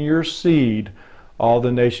 in your seed all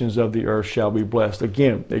the nations of the earth shall be blessed.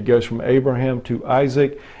 Again, it goes from Abraham to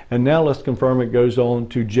Isaac, and now let's confirm it goes on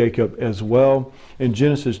to Jacob as well. In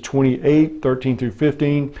Genesis 28, 13 through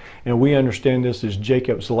 15, and we understand this as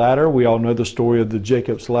Jacob's ladder. We all know the story of the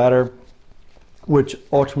Jacob's ladder, which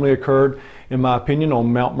ultimately occurred, in my opinion,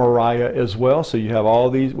 on Mount Moriah as well. So you have all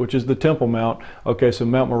these, which is the Temple Mount. Okay, so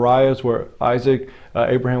Mount Moriah is where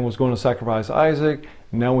Abraham was going to sacrifice Isaac.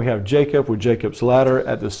 Now we have Jacob with Jacob's ladder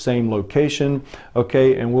at the same location.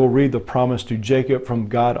 Okay, and we'll read the promise to Jacob from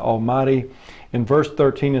God Almighty. In verse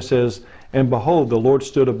 13 it says, and behold, the Lord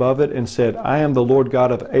stood above it and said, I am the Lord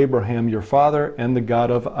God of Abraham your father and the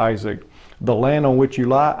God of Isaac. The land on which you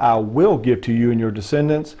lie I will give to you and your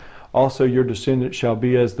descendants. Also your descendants shall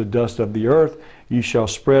be as the dust of the earth. You shall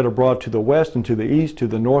spread abroad to the west and to the east, to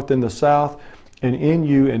the north and the south. And in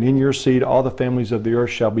you and in your seed all the families of the earth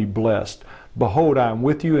shall be blessed. Behold, I am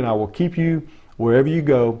with you, and I will keep you wherever you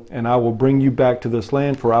go, and I will bring you back to this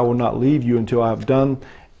land, for I will not leave you until I have done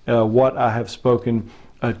what I have spoken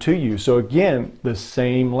to you. So again, the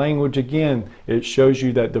same language again. It shows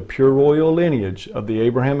you that the pure royal lineage of the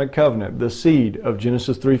Abrahamic covenant, the seed of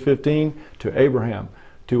Genesis 3:15 to Abraham,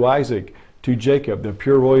 to Isaac, to Jacob, the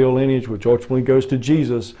pure royal lineage, which ultimately goes to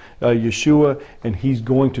Jesus, Yeshua, and he's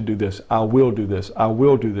going to do this. I will do this. I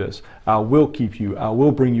will do this. I will keep you. I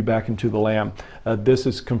will bring you back into the land. This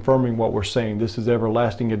is confirming what we're saying. This is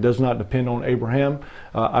everlasting. It does not depend on Abraham,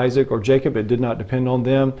 Isaac, or Jacob. It did not depend on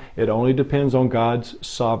them. It only depends on God's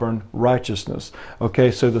sovereign righteousness. Okay,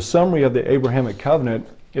 so the summary of the Abrahamic covenant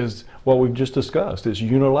is what we've just discussed. It's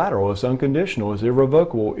unilateral, it's unconditional, it's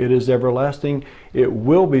irrevocable, it is everlasting. It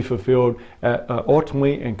will be fulfilled,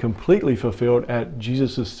 ultimately and completely fulfilled at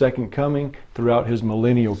Jesus' second coming throughout his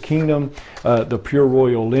millennial kingdom. The pure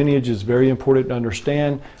royal lineage is very important to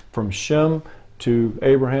understand, from Shem to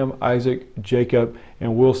Abraham, Isaac, Jacob,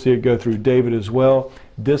 and we'll see it go through David as well.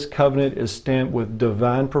 This covenant is stamped with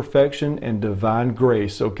divine perfection and divine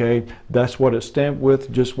grace, okay? That's what it's stamped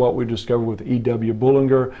with, just what we discovered with E.W.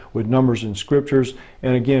 Bullinger, with numbers and scriptures.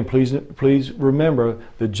 And again, please remember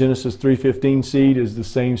the Genesis 3:15 seed is the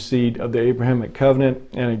same seed of the Abrahamic covenant,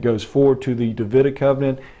 and it goes forward to the Davidic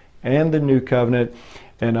covenant and the new covenant.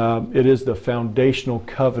 And it is the foundational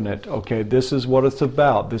covenant. Okay, this is what it's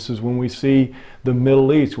about. This is when we see the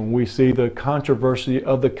Middle East, when we see the controversy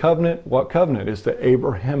of the covenant. What covenant? It's the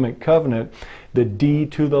Abrahamic covenant, the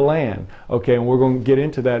deed to the land. Okay, and we're going to get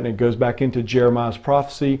into that, and it goes back into Jeremiah's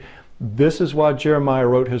prophecy. This is why Jeremiah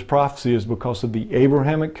wrote his prophecy, is because of the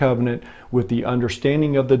Abrahamic covenant, with the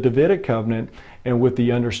understanding of the Davidic covenant, and with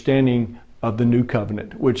the understanding of the new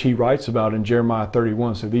covenant, which he writes about in Jeremiah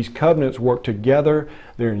 31. So these covenants work together.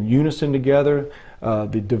 They're in unison together.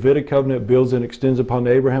 The Davidic covenant builds and extends upon the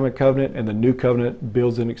Abrahamic covenant, and the new covenant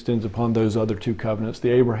builds and extends upon those other two covenants, the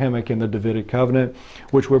Abrahamic and the Davidic covenant,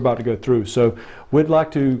 which we're about to go through. So we'd like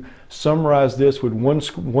to summarize this with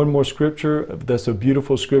one more scripture. That's a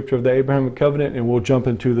beautiful scripture of the Abrahamic covenant, and we'll jump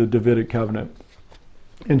into the Davidic covenant.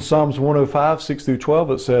 In Psalms 105, 6 through 12,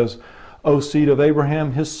 it says, O seed of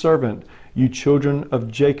Abraham, his servant, you children of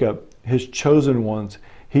Jacob, his chosen ones,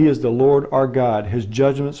 he is the Lord our God. His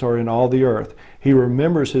judgments are in all the earth. He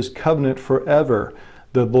remembers his covenant forever,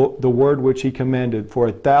 the word which he commanded for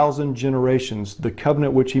 1,000 generations, the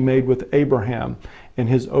covenant which he made with Abraham, and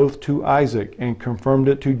his oath to Isaac, and confirmed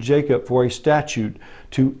it to Jacob for a statute,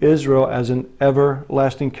 to Israel as an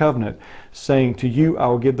everlasting covenant, saying, to you I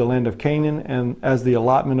will give the land of Canaan, and as the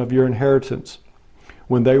allotment of your inheritance.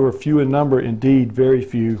 When they were few in number, indeed very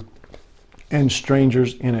few, and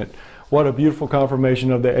strangers in it. What a beautiful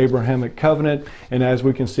confirmation of the Abrahamic covenant. And as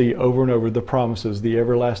we can see over and over, the promises, the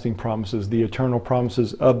everlasting promises, the eternal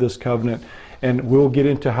promises of this covenant. And we'll get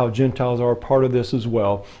into how Gentiles are a part of this as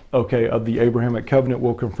well, okay, of the Abrahamic covenant.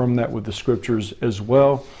 We'll confirm that with the scriptures as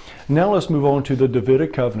well. Now let's move on to the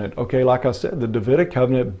Davidic covenant. Okay, like I said, the Davidic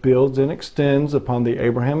covenant builds and extends upon the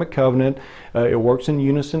Abrahamic covenant. It works in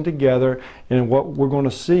unison together. And what we're going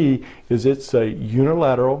to see is it's a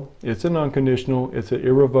unilateral, it's an unconditional, it's an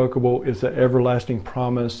irrevocable, it's an everlasting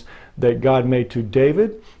promise that God made to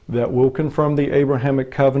David that will confirm the Abrahamic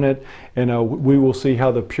covenant. And we will see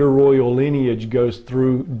how the pure royal lineage goes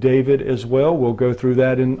through David as well. We'll go through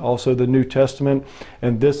that in also the New Testament.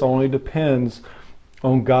 And this only depends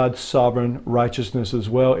on God's sovereign righteousness as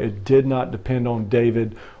well. It did not depend on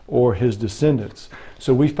David or his descendants.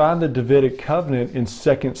 So we find the Davidic covenant in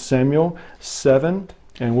 2 Samuel 7,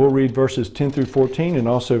 and we'll read verses 10 through 14 and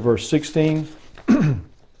also verse 16.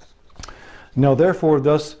 Now therefore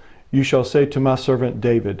thus you shall say to my servant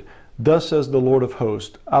David, thus says the Lord of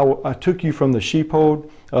hosts, I took you from the sheepfold,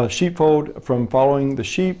 from following the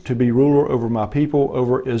sheep to be ruler over my people,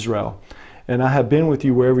 over Israel. And I have been with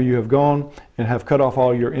you wherever you have gone, and have cut off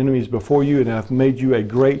all your enemies before you, and have made you a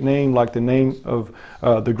great name like the name of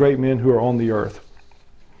the great men who are on the earth.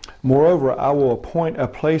 Moreover, I will appoint a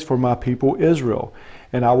place for my people Israel,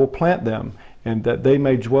 and I will plant them, and that they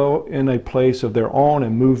may dwell in a place of their own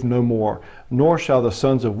and move no more. Nor shall the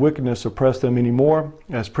sons of wickedness oppress them any more,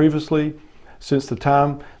 as previously, since the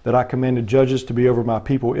time that I commanded judges to be over my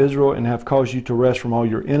people Israel, and have caused you to rest from all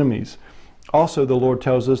your enemies. Also, the Lord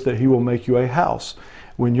tells us that he will make you a house.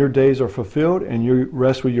 When your days are fulfilled and you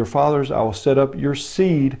rest with your fathers, I will set up your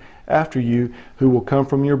seed after you, who will come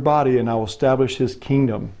from your body, and I will establish his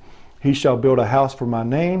kingdom. He shall build a house for my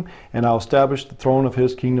name, and I will establish the throne of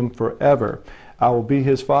his kingdom forever. I will be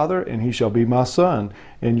his father, and he shall be my son.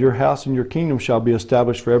 And your house and your kingdom shall be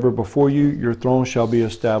established forever before you. Your throne shall be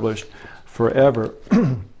established forever.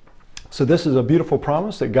 So this is a beautiful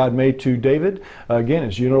promise that God made to David. Again,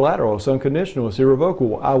 it's unilateral, it's unconditional, it's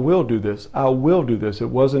irrevocable. I will do this. I will do this. It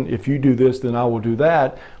wasn't, if you do this, then I will do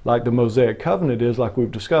that, like the Mosaic covenant is, like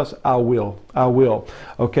we've discussed. I will. I will.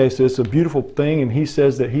 Okay, so it's a beautiful thing, and he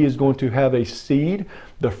says that he is going to have a seed.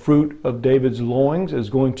 The fruit of David's loins is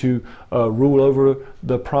going to rule over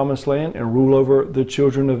the promised land and rule over the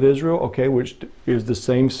children of Israel, okay, which is the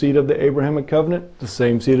same seed of the Abrahamic covenant, the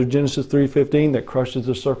same seed of Genesis 3:15 that crushes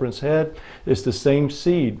the serpent's head. It's the same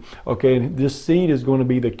seed, okay, and this seed is going to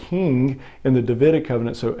be the king in the Davidic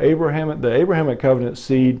covenant. So the Abrahamic covenant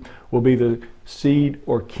seed will be the seed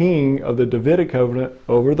or king of the Davidic covenant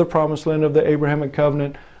over the promised land of the Abrahamic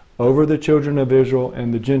covenant, over the children of Israel,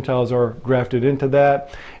 and the Gentiles are grafted into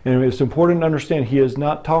that. And it's important to understand he is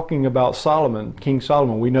not talking about Solomon, King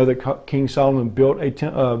Solomon. We know that King Solomon built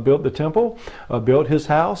the temple, built his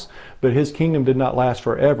house, but his kingdom did not last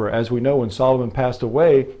forever. As we know, when Solomon passed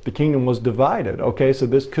away, the kingdom was divided. Okay, so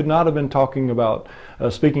this could not have been talking about,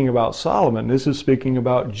 speaking about Solomon. This is speaking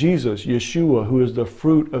about Jesus, Yeshua, who is the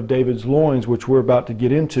fruit of David's loins, which we're about to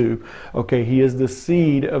get into. Okay, he is the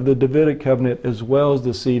seed of the Davidic covenant as well as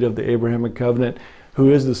the seed of the Abrahamic covenant, who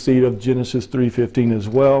is the seed of Genesis 3:15 as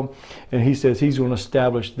well. And he says he's going to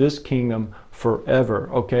establish this kingdom forever,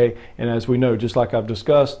 okay? And as we know, just like I've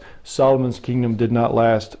discussed, Solomon's kingdom did not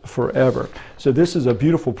last forever. So this is a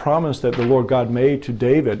beautiful promise that the Lord God made to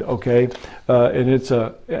David, okay? And it's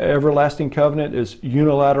a everlasting covenant. It's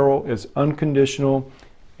unilateral, it's unconditional,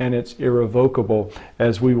 and it's irrevocable,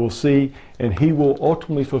 as we will see. And he will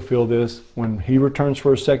ultimately fulfill this when he returns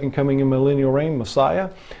for his second coming in millennial reign, Messiah.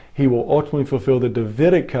 He will ultimately fulfill the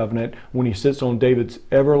Davidic covenant when he sits on David's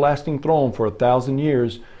everlasting throne for 1,000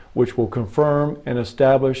 years, which will confirm and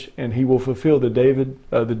establish, and he will fulfill the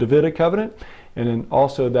Davidic covenant, and then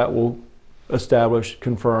also that will establish,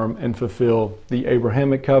 confirm, and fulfill the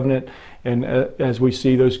Abrahamic covenant. And as we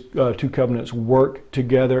see, those two covenants work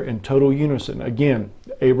together in total unison. Again,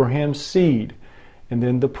 Abraham's seed, and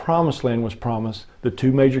then the promised land was promised. The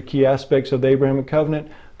two major key aspects of the Abrahamic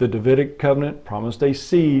covenant: the Davidic covenant promised a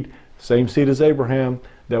seed, same seed as Abraham,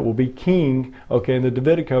 that will be king, okay, in the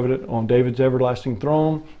Davidic covenant on David's everlasting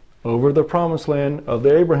throne over the promised land of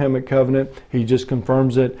the Abrahamic covenant. He just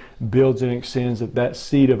confirms it, builds and extends that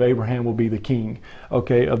seed of Abraham will be the king,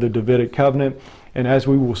 okay, of the Davidic covenant. And as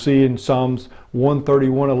we will see in Psalms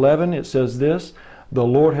 131:11, it says this: the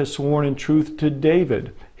Lord has sworn in truth to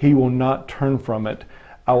David, he will not turn from it.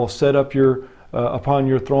 I will set up upon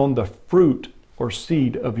your throne the fruit or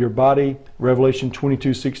seed of your body. Revelation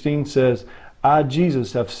 22:16 says, I,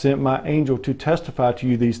 Jesus, have sent my angel to testify to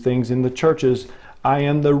you these things in the churches. I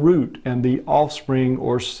am the root and the offspring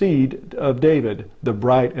or seed of David, the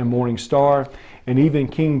bright and morning star. And even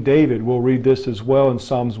King David, we'll read this as well in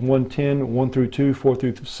Psalms 110, 1 through 2, 4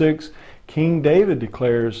 through 6. King David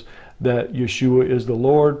declares that Yeshua is the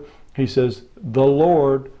Lord. He says, the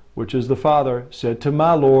Lord, which is the Father, said to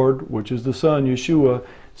my Lord, which is the Son, Yeshua,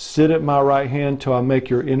 sit at my right hand till I make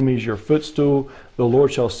your enemies your footstool. The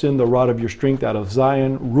Lord shall send the rod of your strength out of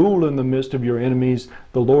Zion. Rule in the midst of your enemies.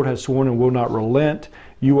 The Lord has sworn and will not relent.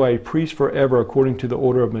 You are a priest forever according to the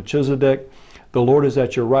order of Melchizedek. The Lord is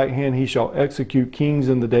at your right hand. He shall execute kings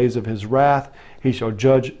in the days of his wrath. He shall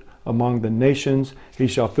judge among the nations. He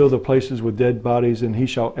shall fill the places with dead bodies, and he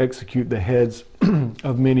shall execute the heads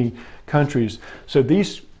of many countries. So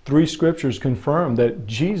these three scriptures confirm that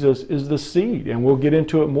Jesus is the seed, and we'll get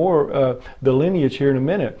into it more, the lineage here in a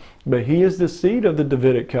minute. But he is the seed of the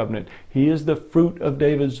Davidic covenant. He is the fruit of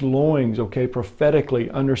David's loins, okay,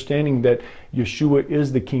 prophetically understanding that Yeshua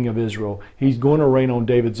is the King of Israel. He's going to reign on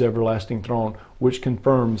David's everlasting throne, which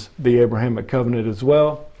confirms the Abrahamic covenant as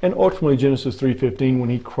well. And ultimately Genesis 3:15, when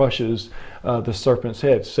he crushes the serpent's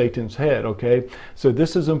head, Satan's head, okay? So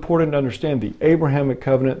this is important to understand. The Abrahamic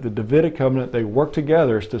covenant, the Davidic covenant, they work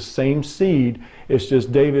together. It's the same seed. It's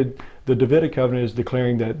just the Davidic covenant is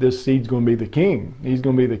declaring that this seed's going to be the king. He's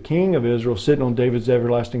going to be the king of Israel sitting on David's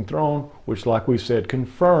everlasting throne, which, like we said,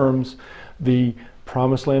 confirms the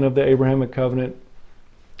promised land of the Abrahamic covenant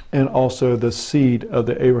and also the seed of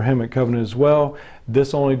the Abrahamic covenant as well.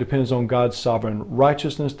 This only depends on God's sovereign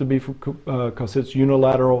righteousness to be, because it's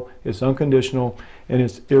unilateral, it's unconditional, and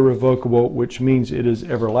it's irrevocable, which means it is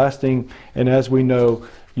everlasting. And as we know,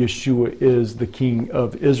 Yeshua is the King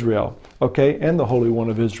of Israel, okay, and the Holy One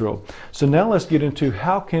of Israel. So now let's get into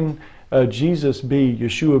how can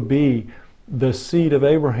Yeshua be the seed of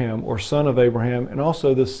Abraham or son of Abraham, and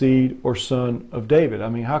also the seed or son of David. I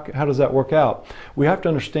mean, how does that work out? We have to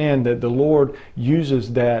understand that the Lord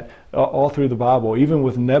uses that all through the Bible. Even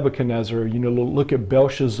with Nebuchadnezzar, you know, look at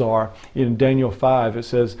Belshazzar in Daniel 5. It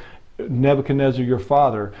says, Nebuchadnezzar, your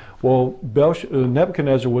father. Well,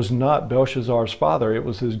 Nebuchadnezzar was not Belshazzar's father. It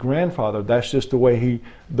was his grandfather. That's just the way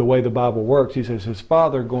the Bible works. He says his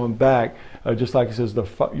father, going back, just like he says,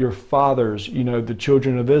 your fathers, you know, the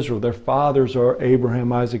children of Israel, their fathers are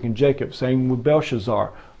Abraham, Isaac, and Jacob. Same with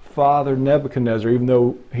Belshazzar. Father Nebuchadnezzar, even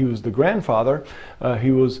though he was the grandfather, he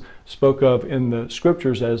was spoke of in the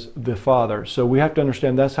scriptures as the father. So we have to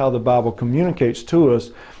understand that's how the Bible communicates to us.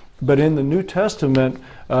 But in the New Testament,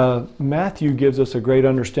 Matthew gives us a great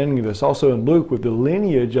understanding of this. Also in Luke, with the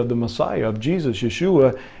lineage of the Messiah, of Jesus,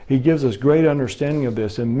 Yeshua, he gives us great understanding of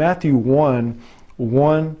this. In Matthew 1,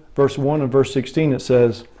 verse 1 and verse 16, it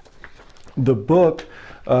says, the book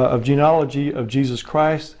of genealogy of Jesus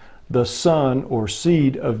Christ, the son or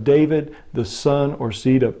seed of David, the son or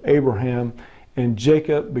seed of Abraham, and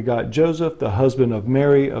Jacob begot Joseph, the husband of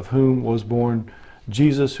Mary, of whom was born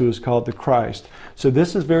Jesus, who is called the Christ. So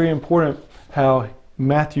this is very important how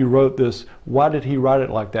Matthew wrote this. Why did he write it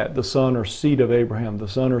like that? The son or seed of Abraham, the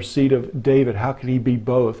son or seed of David. How could he be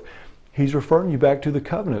both? He's referring you back to the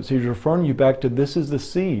covenants. He's referring you back to this is the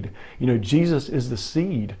seed. You know, Jesus is the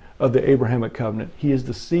seed of the Abrahamic covenant. He is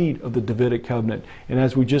the seed of the Davidic covenant. And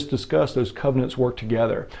as we just discussed, those covenants work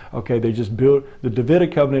together. Okay, they just build, the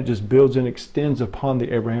Davidic covenant just builds and extends upon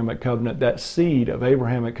the Abrahamic covenant. That seed of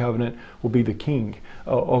Abrahamic covenant will be the king,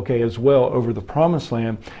 okay, as well over the promised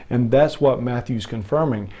land. And that's what Matthew's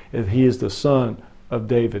confirming, is he is the son of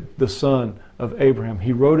David, the son of Abraham.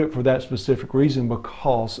 He wrote it for that specific reason,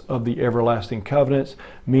 because of the everlasting covenants,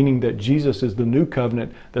 meaning that Jesus is the new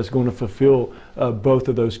covenant that's going to fulfill both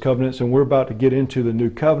of those covenants. And we're about to get into the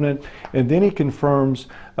new covenant. And then he confirms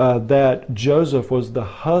that Joseph was the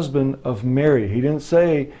husband of Mary. He didn't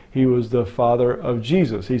say he was the father of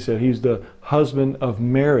Jesus. He said he's the husband of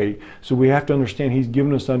Mary. So we have to understand, he's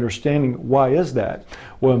given us understanding. Why is that?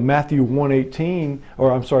 Well, in Matthew 1:18,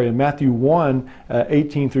 or I'm sorry, in Matthew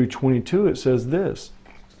 1:18 through 22, it says this.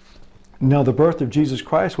 Now the birth of Jesus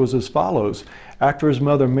Christ was as follows. After his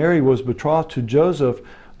mother Mary was betrothed to Joseph,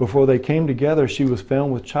 before they came together, she was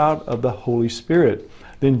found with child of the Holy Spirit.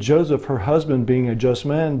 Then Joseph, her husband, being a just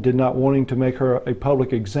man, did not wanting to make her a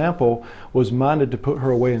public example, was minded to put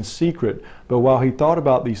her away in secret. But while he thought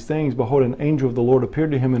about these things, behold, an angel of the Lord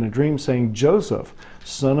appeared to him in a dream, saying, Joseph,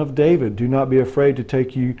 son of David, do not be afraid to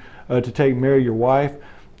take Mary your wife,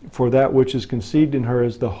 for that which is conceived in her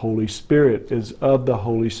is the Holy Spirit, is of the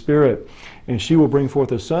Holy Spirit. And she will bring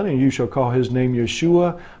forth a son, and you shall call his name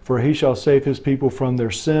Yeshua, for he shall save his people from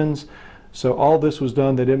their sins. So all this was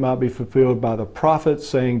done that it might be fulfilled by the prophets,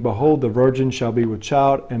 saying, Behold, the virgin shall be with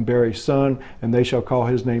child and bear a son, and they shall call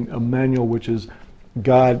his name Emmanuel, which is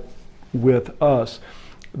God with us.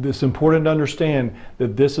 It's important to understand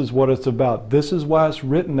that this is what it's about. This is why it's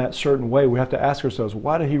written that certain way. We have to ask ourselves,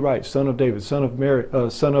 why did he write son of David, son of Mary,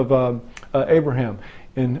 son of Abraham?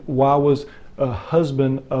 And why was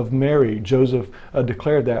husband of Mary, Joseph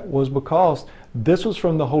declared that, was because this was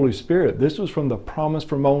from the Holy Spirit. This was from the promise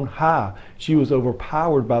from on high. She was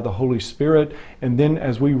overpowered by the Holy Spirit. And then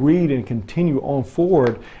as we read and continue on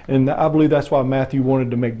forward, and I believe that's why Matthew wanted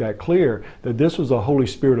to make that clear, that this was a Holy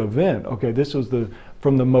Spirit event. Okay, this was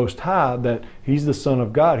from the Most High, that he's the Son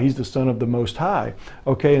of God. He's the Son of the Most High.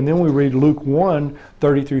 Okay, and then we read Luke 1,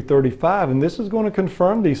 30 through 35, and this is going to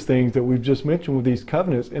confirm these things that we've just mentioned with these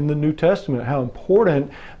covenants in the New Testament, how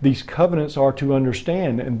important these covenants are to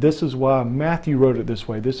understand. And this is why Matthew wrote it this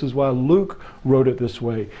way. This is why Luke wrote it this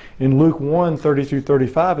way. In Luke 1, 30 through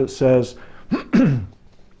 35, it says,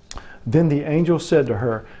 Then the angel said to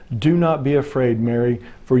her, Do not be afraid, Mary,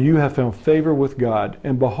 for you have found favor with God.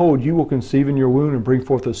 And behold, you will conceive in your womb and bring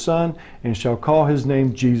forth a son, and shall call his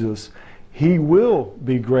name Jesus. He will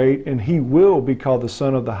be great, and he will be called the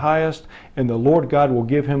Son of the Highest, and the Lord God will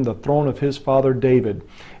give him the throne of his father David.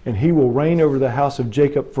 And he will reign over the house of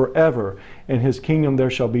Jacob forever, and his kingdom there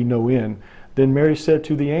shall be no end. Then Mary said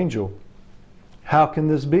to the angel, How can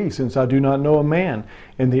this be, since I do not know a man?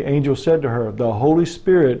 And the angel said to her, The Holy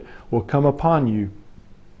Spirit will come upon you,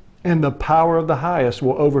 and the power of the Highest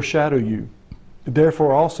will overshadow you.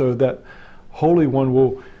 Therefore also that Holy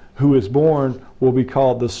One who is born will be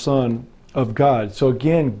called the Son of God. So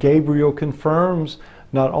again, Gabriel confirms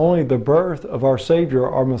not only the birth of our Savior,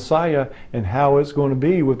 our Messiah, and how it's going to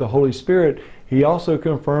be with the Holy Spirit, he also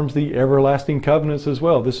confirms the everlasting covenants as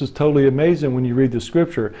well. This is totally amazing when you read the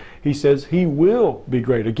scripture. He says he will be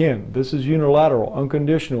great. Again, this is unilateral,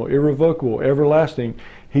 unconditional, irrevocable, everlasting.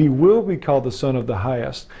 He will be called the Son of the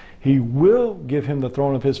Highest. He will give him the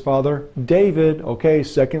throne of his father David. Okay,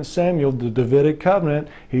 2 Samuel, the Davidic covenant.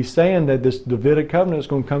 He's saying that this Davidic covenant is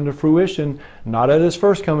going to come to fruition, not at his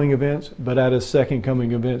first coming events, but at his second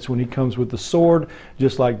coming events, when he comes with the sword,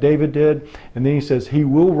 just like David did. And then he says he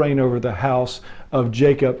will reign over the house of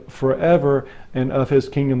Jacob forever, and of his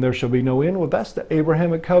kingdom there shall be no end. Well, that's the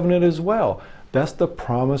Abrahamic covenant as well. That's the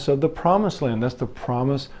promise of the promised land. That's the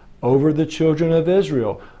promise over the children of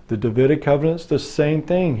Israel. The Davidic covenant's the same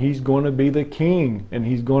thing. He's going to be the king, and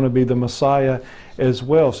he's going to be the Messiah as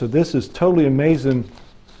well. So this is totally amazing.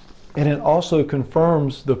 And it also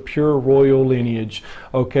confirms the pure royal lineage,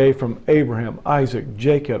 okay, from Abraham, Isaac,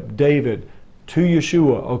 Jacob, David, to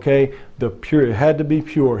Yeshua, okay? The pure, it had to be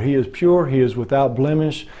pure. He is pure. He is without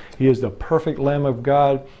blemish. He is the perfect Lamb of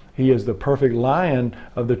God. He is the perfect Lion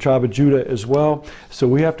of the tribe of Judah as well. So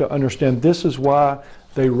we have to understand this is why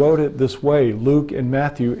they wrote it this way, Luke and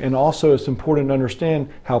Matthew. And also it's important to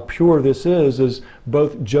understand how pure this is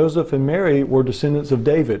both Joseph and Mary were descendants of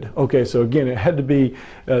David. Okay, so again, it had to be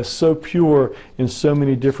so pure in so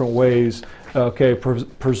many different ways, okay,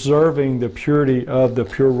 preserving the purity of the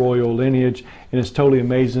pure royal lineage. And it's totally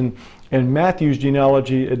amazing. And Matthew's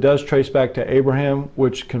genealogy, it does trace back to Abraham,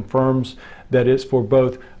 which confirms that it's for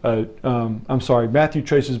both, Matthew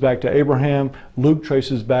traces back to Abraham, Luke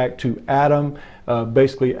traces back to Adam.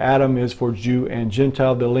 Basically, Adam is for Jew and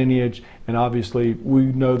Gentile, the lineage, and obviously we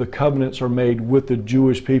know the covenants are made with the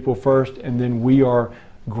Jewish people first, and then we are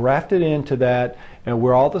grafted into that, and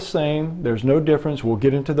we're all the same. There's no difference. We'll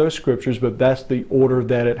get into those scriptures, but that's the order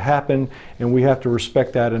that it happened, and we have to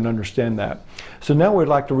respect that and understand that. So now we'd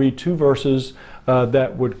like to read two verses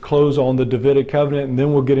that would close on the Davidic covenant, and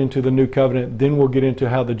then we'll get into the new covenant. Then we'll get into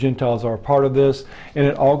how the Gentiles are a part of this, and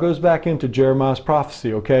it all goes back into Jeremiah's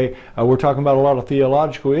prophecy, okay? We're talking about a lot of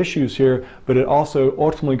theological issues here, but it also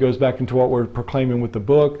ultimately goes back into what we're proclaiming with the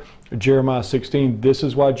book, Jeremiah 16. This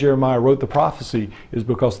is why Jeremiah wrote the prophecy, is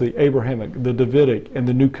because of the Abrahamic, the Davidic, and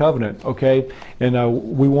the new covenant, okay? And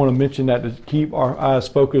we want to mention that to keep our eyes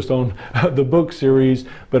focused on the book series,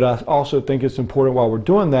 but I also think it's important while we're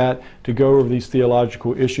doing that to go over these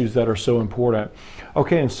theological issues that are so important.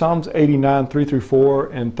 Okay, in Psalms 89, 3 through 4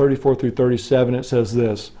 and 34 through 37, it says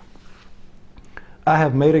this: I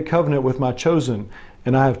have made a covenant with my chosen,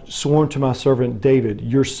 and I have sworn to my servant David,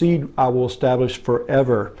 your seed I will establish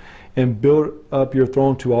forever, and build up your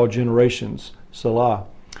throne to all generations. Selah.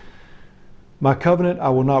 My covenant I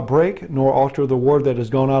will not break, nor alter the word that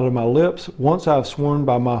has gone out of my lips. Once I have sworn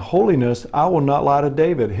by my holiness, I will not lie to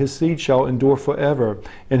David. His seed shall endure forever,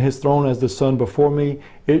 and his throne as the sun before me.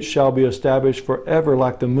 It shall be established forever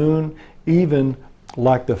like the moon, even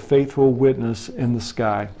like the faithful witness in the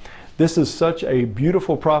sky. This is such a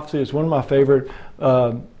beautiful prophecy. It's one of my favorite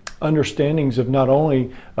understandings of not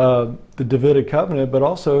only the Davidic covenant, but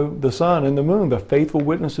also the sun and the moon, the faithful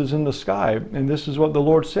witnesses in the sky. And this is what the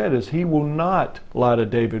Lord said, is he will not lie to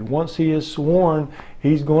David. Once he is sworn,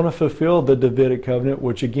 He's going to fulfill the Davidic covenant,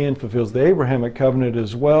 which again fulfills the Abrahamic covenant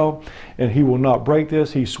as well, and he will not break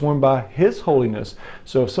this. He's sworn by his holiness.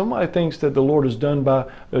 So if somebody thinks that the Lord is done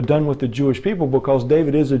with the Jewish people because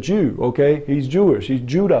David is a Jew, okay, he's Jewish, he's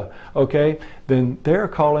Judah, okay, then they're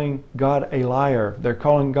calling God a liar. They're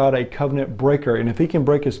calling God a covenant breaker. And if he can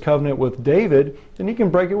break his covenant with David, then he can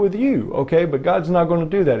break it with you, okay? But God's not going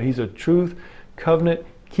to do that. He's a truth covenant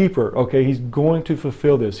keeper, okay? He's going to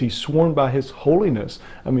fulfill this. He's sworn by his holiness.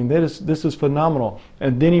 I mean, this is phenomenal.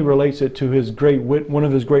 And then he relates it to his one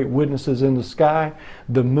of his great witnesses in the sky,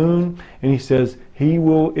 the moon, and he says,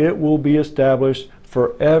 it will be established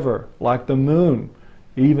forever, like the moon,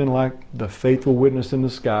 even like the faithful witness in the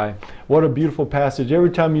sky. What a beautiful passage.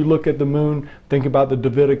 Every time you look at the moon, think about the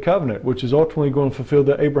Davidic covenant, which is ultimately going to fulfill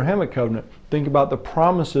the Abrahamic covenant. Think about the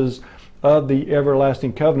promises of the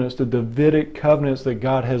everlasting covenants, the Davidic covenants that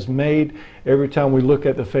God has made. Every time we look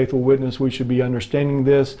at the faithful witness, we should be understanding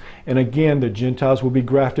this. And again, the Gentiles will be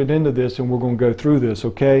grafted into this, and we're going to go through this,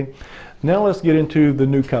 okay? Now let's get into the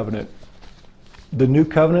new covenant. The new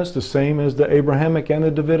covenant's the same as the Abrahamic and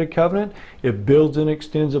the Davidic covenant. It builds and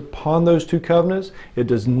extends upon those two covenants. It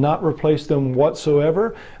does not replace them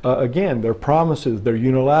whatsoever. Again, they're promises. They're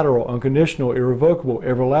unilateral, unconditional, irrevocable,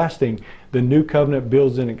 everlasting. The new covenant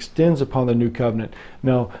builds and extends upon the new covenant.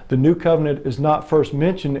 Now, the new covenant is not first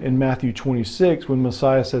mentioned in Matthew 26 when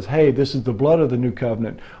Messiah says, hey, this is the blood of the new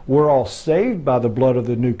covenant. We're all saved by the blood of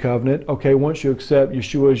the new covenant. Okay, once you accept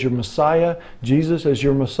Yeshua as your Messiah, Jesus as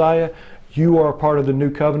your Messiah, you are a part of the new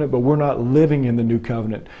covenant, but we're not living in the new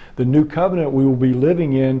covenant. The new covenant we will be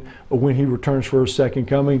living in when he returns for his second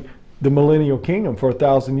coming. The millennial kingdom for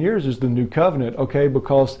 1,000 years is the new covenant, okay,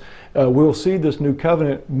 because we'll see this new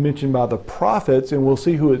covenant mentioned by the prophets, and we'll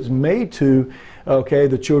see who it's made to, okay,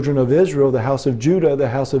 the children of Israel, the house of Judah, the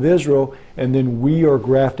house of Israel, and then we are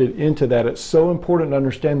grafted into that. It's so important to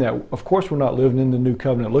understand that. Of course, we're not living in the new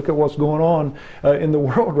covenant. Look at what's going on in the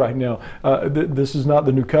world right now. This is not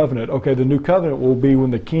the new covenant. Okay, the new covenant will be when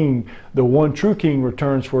the king, the one true king,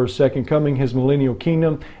 returns for his second coming, his millennial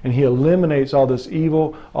kingdom, and he eliminates all this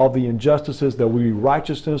evil, all the injustices. There will be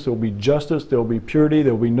righteousness, there will be justice, there will be purity,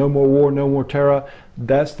 there will be no more war, no more terror.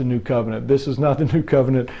 That's the new covenant. This is not the new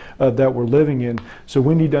covenant that we're living in. So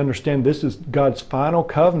we need to understand this is God's final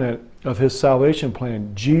covenant of his salvation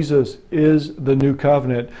plan. Jesus is the new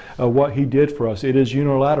covenant, what he did for us. It is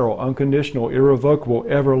unilateral, unconditional, irrevocable,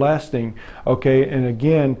 everlasting. Okay, and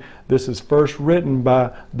again, this is first written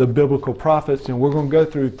by the biblical prophets, and we're going to go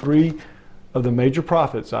through three of the major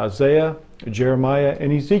prophets, Isaiah, Jeremiah,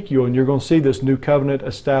 and Ezekiel, and you're going to see this new covenant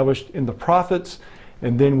established in the prophets,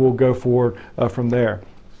 and then we'll go forward from there.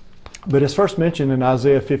 But it's first mentioned in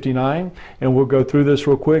Isaiah 59, and we'll go through this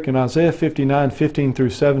real quick. In Isaiah 59, 15 through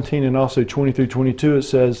 17, and also 20 through 22, it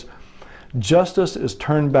says, justice is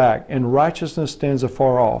turned back, and righteousness stands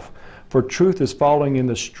afar off. For truth is falling in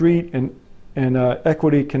the street, and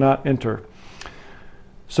equity cannot enter.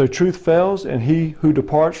 So truth fails, and he who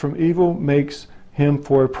departs from evil makes him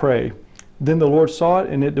for a prey. Then the Lord saw it,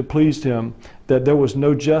 and it displeased him that there was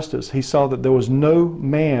no justice. He saw that there was no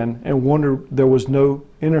man, and wondered there was no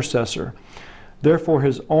intercessor. Therefore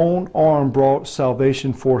his own arm brought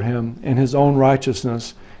salvation for him, and his own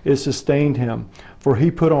righteousness it sustained him. For he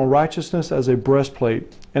put on righteousness as a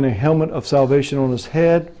breastplate, and a helmet of salvation on his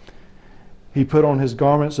head. He put on his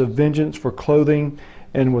garments of vengeance for clothing,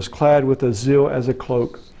 and was clad with a zeal as a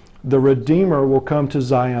cloak. The Redeemer will come to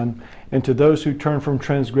Zion, and to those who turn from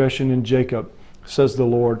transgression in Jacob, says the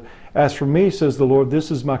Lord. As for me, says the Lord,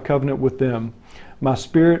 this is my covenant with them. My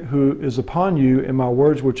spirit who is upon you, and my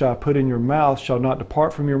words which I put in your mouth shall not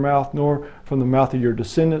depart from your mouth, nor from the mouth of your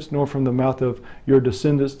descendants, nor from the mouth of your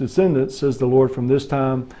descendants' descendants, says the Lord, from this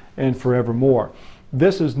time and forevermore.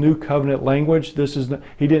 This is new covenant language. This is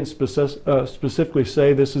he didn't specifically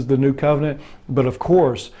say this is the new covenant, but of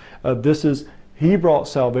course, he brought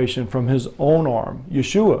salvation from his own arm.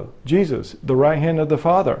 Yeshua, Jesus, the right hand of the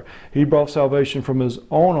Father. He brought salvation from his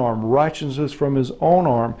own arm, righteousness from his own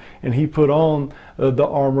arm, and he put on the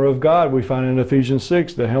armor of God. We find in Ephesians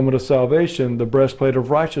 6, the helmet of salvation, the breastplate of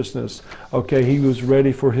righteousness. Okay, he was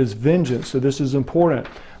ready for his vengeance. So this is important.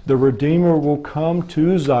 The Redeemer will come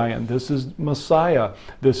to Zion. This is Messiah.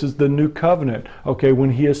 This is the new covenant. Okay, when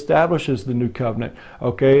he establishes the new covenant.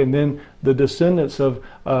 Okay, and then the descendants of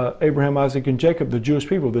Abraham, Isaac, and Jacob, the Jewish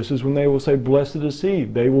people. This is when they will say, blessed is he.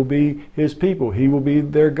 They will be his people. He will be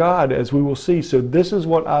their God, as we will see. So this is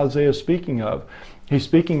what Isaiah is speaking of. He's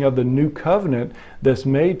speaking of the new covenant that's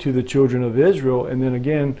made to the children of Israel. And then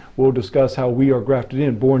again, we'll discuss how we are grafted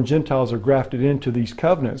in. Born Gentiles are grafted into these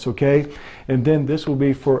covenants, okay? And then this will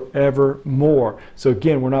be forevermore. So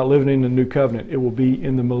again, we're not living in the new covenant. It will be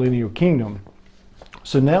in the millennial kingdom.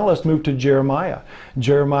 So now let's move to Jeremiah.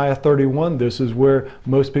 Jeremiah 31, this is where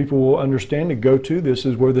most people will understand and go to. This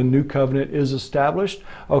is where the new covenant is established,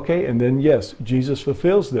 okay? And then, yes, Jesus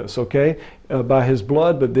fulfills this, okay, by his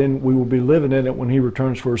blood, but then we will be living in it when he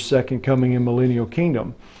returns for his second coming in millennial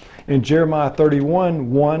kingdom. In Jeremiah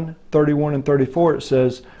 31, 1, 31, and 34, it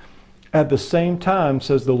says, "At the same time,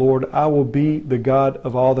 says the Lord, I will be the God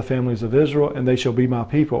of all the families of Israel, and they shall be my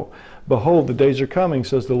people. Behold, the days are coming,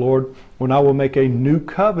 says the Lord, when I will make a new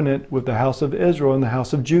covenant with the house of Israel and the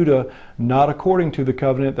house of Judah, not according to the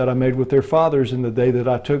covenant that I made with their fathers in the day that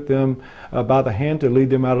I took them by the hand to lead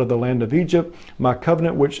them out of the land of Egypt, my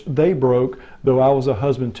covenant which they broke, though I was a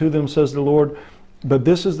husband to them, says the Lord. But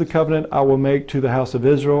this is the covenant I will make to the house of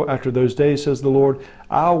Israel after those days, says the Lord.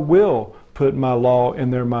 I will put my law in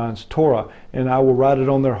their minds, Torah, and I will write it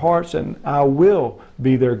on their hearts, and I will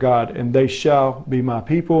be their God, and they shall be my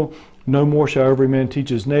people. No more shall every man teach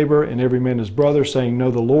his neighbor and every man his brother, saying, Know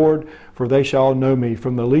the Lord, for they shall know me,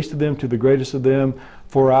 from the least of them to the greatest of them.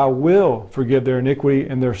 For I will forgive their iniquity,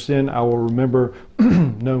 and their sin I will remember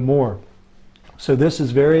no more." So this is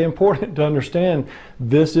very important to understand.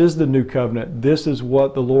 This is the new covenant. This is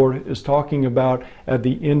what the Lord is talking about at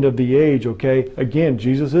the end of the age, okay? Again,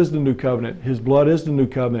 Jesus is the new covenant. His blood is the new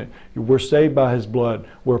covenant. We're saved by his blood.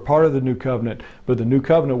 We're part of the new covenant. But the new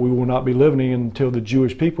covenant we will not be living in until the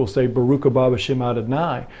Jewish people say, Baruch haba b'shem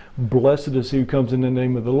Adonai. Blessed is he who comes in the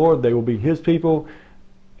name of the Lord. They will be his people.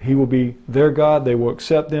 He will be their God. They will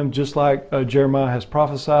accept them just like Jeremiah has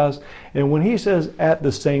prophesied. And when he says at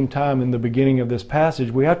the same time in the beginning of this passage,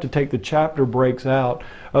 we have to take the chapter breaks out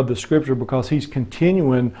of the scripture because he's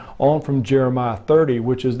continuing on from Jeremiah 30,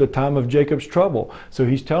 which is the time of Jacob's trouble. So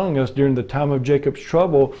he's telling us during the time of Jacob's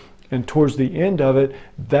trouble, and towards the end of it,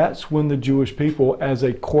 that's when the Jewish people as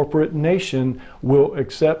a corporate nation will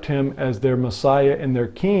accept him as their Messiah and their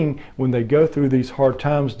king. When they go through these hard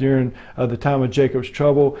times during the time of Jacob's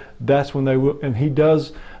trouble, that's when they will. And he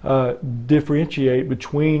does differentiate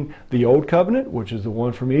between the old covenant, which is the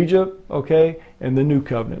one from Egypt, okay, and the new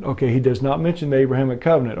covenant. Okay, he does not mention the Abrahamic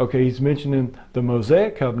covenant. Okay, he's mentioning the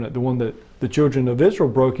Mosaic covenant, the one that the children of Israel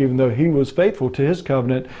broke, even though he was faithful to his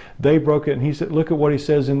covenant. They broke it, and he said, look at what he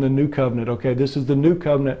says in the new covenant. Okay, this is the new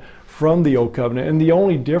covenant from the old covenant. And the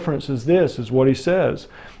only difference is this, is what he says.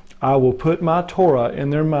 I will put my Torah in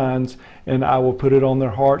their minds, and I will put it on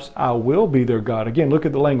their hearts. I will be their God. Again, look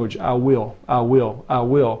at the language. I will, I will, I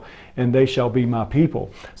will. And they shall be my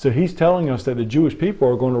people. So he's telling us that the Jewish people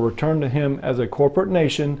are going to return to him as a corporate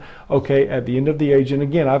nation, okay, at the end of the age. And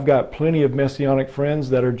again, I've got plenty of Messianic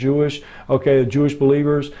friends that are Jewish, okay, Jewish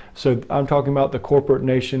believers. So I'm talking about the corporate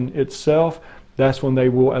nation itself. That's when they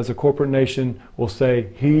will, as a corporate nation, will say,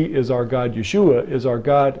 he is our God, Yeshua is our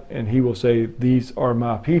God, and he will say, these are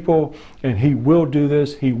my people, and he will do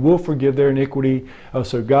this. He will forgive their iniquity.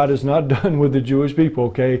 So God is not done with the Jewish people,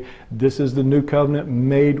 okay? This is the new covenant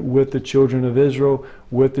made with the children of Israel,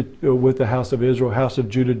 with the house of Israel, house of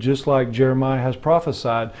Judah, just like Jeremiah has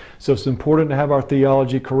prophesied. So it's important to have our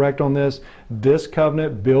theology correct on this. This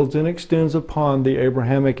covenant builds and extends upon the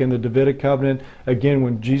Abrahamic and the Davidic covenant. Again,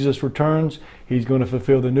 when Jesus returns, he's going to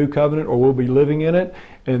fulfill the new covenant, or we'll be living in it,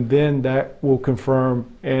 and then that will confirm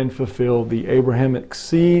and fulfill the Abrahamic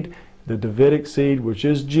seed, the Davidic seed, which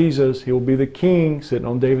is Jesus. He'll be the king sitting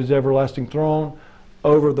on David's everlasting throne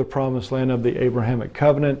over the promised land of the Abrahamic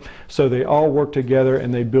covenant. So they all work together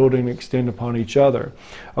and they build and extend upon each other.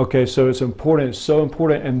 Okay, so it's important, it's so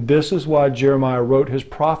important, and this is why Jeremiah wrote his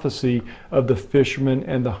prophecy of the fishermen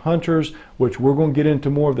and the hunters, which we're going to get into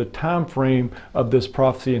more of the time frame of this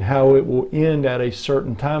prophecy and how it will end at a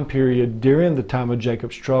certain time period during the time of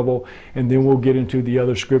Jacob's trouble, and then we'll get into the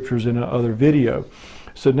other scriptures in another video.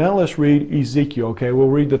 So now let's read Ezekiel. Okay, we'll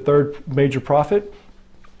read the third major prophet,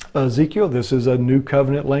 Ezekiel. This is a new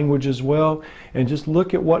covenant language as well, and just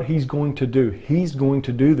look at what he's going to do. He's going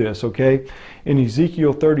to do this, okay? In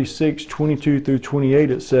Ezekiel 36, 22 through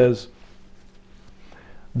 28, it says,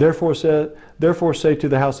 Therefore say to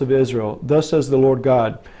the house of Israel, Thus says the Lord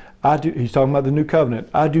God, he's talking about the new covenant,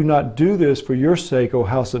 I do not do this for your sake, O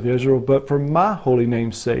house of Israel, but for my holy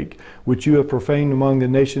name's sake, which you have profaned among the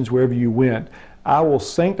nations wherever you went. I will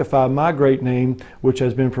sanctify my great name, which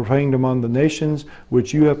has been profaned among the nations,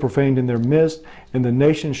 which you have profaned in their midst. And the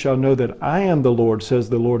nations shall know that I am the Lord, says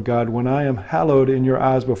the Lord God, when I am hallowed in your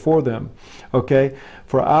eyes before them. Okay?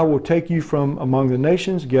 For I will take you from among the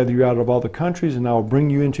nations, gather you out of all the countries, and I will bring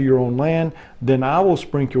you into your own land. Then I will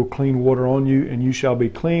sprinkle clean water on you, and you shall be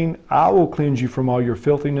clean. I will cleanse you from all your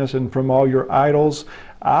filthiness and from all your idols.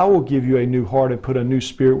 I will give you a new heart and put a new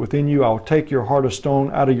spirit within you. I will take your heart of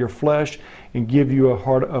stone out of your flesh and give you a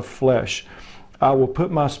heart of flesh. I will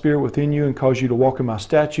put my spirit within you and cause you to walk in my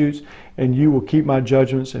statutes, and you will keep my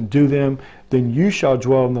judgments and do them. Then you shall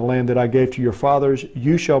dwell in the land that I gave to your fathers.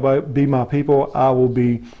 You shall be my people. I will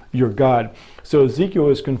be your God. So Ezekiel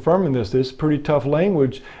is confirming this. This is pretty tough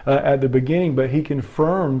language at the beginning, but he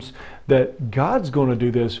confirms that God's going to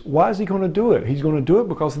do this. Why is he going to do it? He's going to do it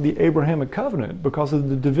because of the Abrahamic covenant, because of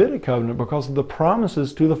the Davidic covenant, because of the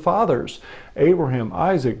promises to the fathers, Abraham,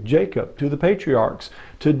 Isaac, Jacob, to the patriarchs,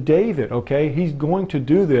 to David. Okay, he's going to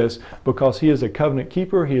do this because he is a covenant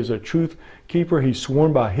keeper. He is a truth keeper. He's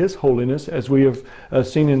sworn by his holiness, as we have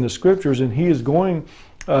seen in the scriptures, and he is going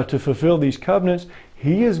to fulfill these covenants.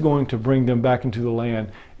 He is going to bring them back into the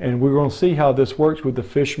land. And we're going to see how this works with the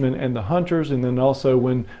fishermen and the hunters, and then also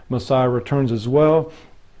when Messiah returns as well.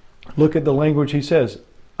 Look at the language he says.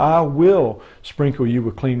 I will sprinkle you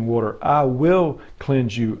with clean water. I will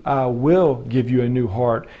cleanse you. I will give you a new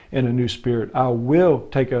heart and a new spirit. I will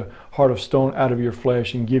take a heart of stone out of your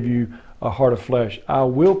flesh and give you a heart of flesh. I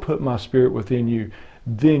will put my spirit within you.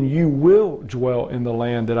 Then you will dwell in the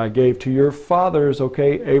land that I gave to your fathers.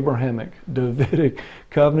 Okay, Abrahamic, Davidic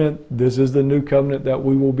covenant. This is the new covenant that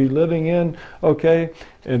we will be living in. Okay,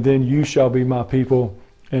 and then you shall be my people,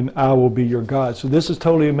 and I will be your God. So this is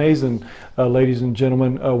totally amazing, ladies and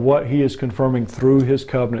gentlemen, what he is confirming through his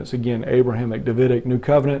covenants. Again, Abrahamic, Davidic, new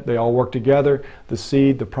covenant. They all work together. The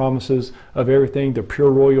seed, the promises of everything, the pure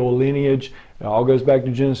royal lineage. It all goes back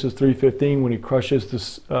to Genesis 3:15 when he crushes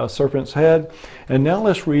the serpent's head. And now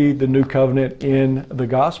let's read the new covenant in the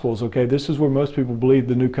Gospels. Okay, this is where most people believe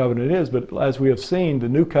the new covenant is, but as we have seen, the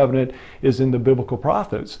new covenant is in the biblical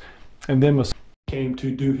prophets. And then Messiah came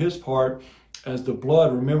to do his part as the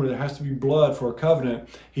blood. Remember, there has to be blood for a covenant.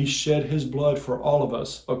 He shed his blood for all of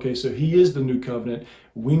us. Okay, so he is the new covenant.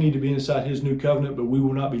 We need to be inside his new covenant, but we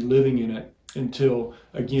will not be living in it until,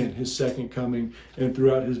 again, his second coming and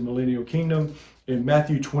throughout his millennial kingdom. In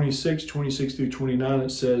Matthew 26 through 29, it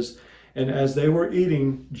says, and as they were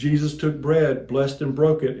eating, Jesus took bread, blessed and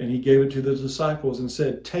broke it, and he gave it to the disciples and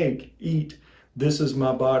said, take, eat, this is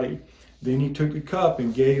my body. Then he took the cup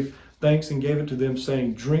and gave thanks and gave it to them,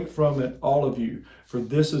 saying, drink from it, all of you, for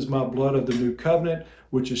this is my blood of the new covenant,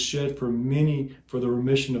 which is shed for many for the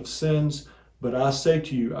remission of sins. But I say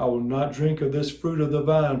to you, I will not drink of this fruit of the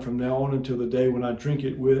vine from now on until the day when I drink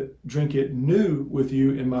it new with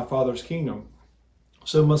you in my Father's kingdom.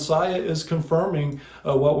 So Messiah is confirming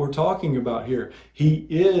what we're talking about here. He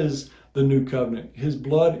is the new covenant. His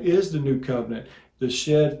blood is the new covenant, the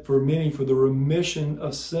shed for many for the remission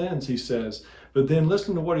of sins, he says. But then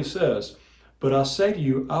listen to what he says. But I say to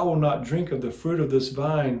you, I will not drink of the fruit of this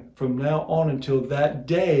vine from now on until that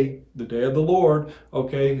day, the day of the Lord,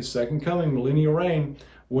 okay, his second coming, millennial reign,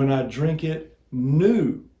 when I drink it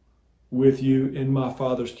new with you in my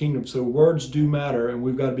Father's kingdom. So words do matter, and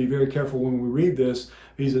we've got to be very careful when we read this.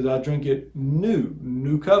 He says, I drink it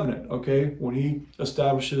new covenant, okay, when he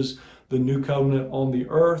establishes the new covenant on the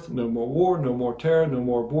earth, no more war, no more terror, no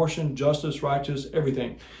more abortion, justice, righteous,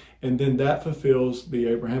 everything. And then that fulfills the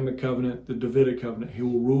Abrahamic covenant, the Davidic covenant. He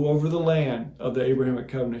will rule over the land of the Abrahamic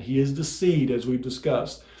covenant. He is the seed, as we've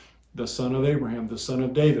discussed, the son of Abraham, the son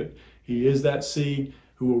of David. He is that seed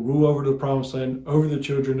who will rule over the promised land, over the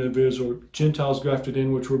children of Israel, Gentiles grafted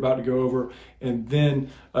in, which we're about to go over. And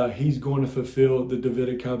then he's going to fulfill the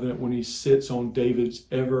Davidic covenant when he sits on David's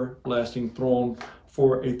everlasting throne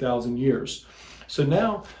for 1,000 years. So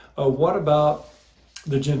now, what about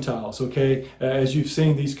the Gentiles? Okay, as you've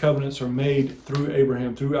seen, these covenants are made through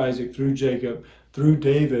Abraham, through Isaac, through Jacob, through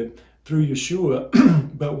David, through Yeshua.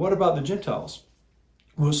 But what about the Gentiles?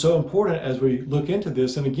 Well, it's so important as we look into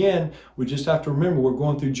this. And again, we just have to remember we're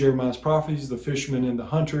going through Jeremiah's prophecies, the fishermen and the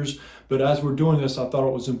hunters. But as we're doing this, I thought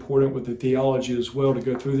it was important with the theology as well to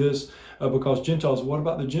go through this. because Gentiles, what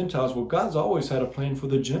about the Gentiles? Well, God's always had a plan for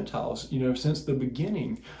the Gentiles, since the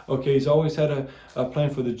beginning. Okay, he's always had a plan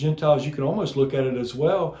for the Gentiles. You can almost look at it as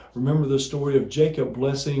well. Remember the story of Jacob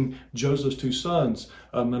blessing Joseph's two sons,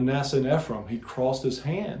 Manasseh and Ephraim. He crossed his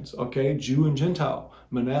hands, okay, Jew and Gentile.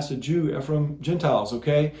 Manasseh, Jew, Ephraim, Gentiles,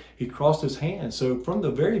 okay? He crossed his hands. So from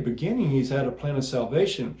the very beginning, he's had a plan of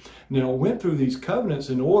salvation. Now, it went through these covenants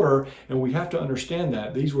in order, and we have to understand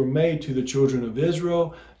that. These were made to the children of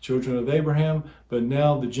Israel, children of Abraham, but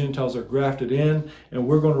now the Gentiles are grafted in, and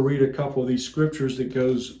we're going to read a couple of these scriptures that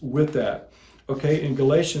goes with that. Okay, in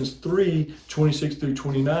Galatians 3, 26 through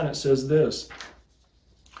 29, it says this: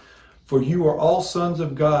 "For you are all sons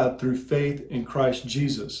of God through faith in Christ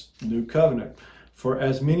Jesus." New covenant. "For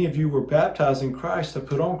as many of you were baptized in Christ have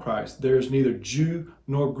put on Christ. There is neither Jew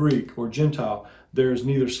nor Greek or Gentile. There is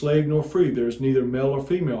neither slave nor free. There is neither male or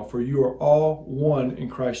female. For you are all one in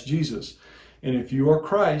Christ Jesus. And if you are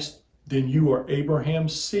Christ, then you are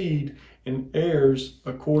Abraham's seed and heirs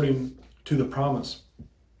according to the promise."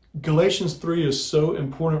 Galatians 3 is so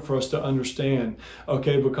important for us to understand,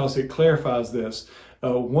 okay, because it clarifies this.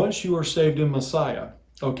 Once you are saved in Messiah,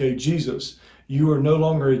 okay, Jesus, you are no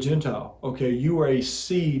longer a Gentile, okay? You are a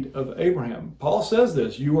seed of Abraham. Paul says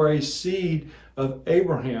this: you are a seed of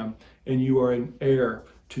Abraham, and you are an heir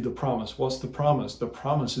to the promise. What's the promise? The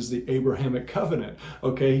promise is the Abrahamic covenant,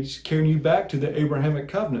 okay? He's carrying you back to the Abrahamic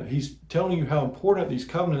covenant. He's telling you how important these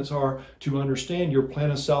covenants are to understand your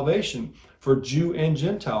plan of salvation for Jew and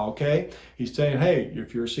Gentile, okay? He's saying, hey,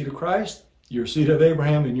 if you're a seed of Christ, you're a seed of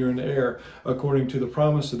Abraham, and you're an heir according to the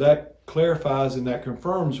promise. So that clarifies and that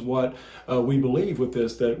confirms what we believe with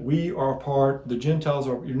this, that we are part, the Gentiles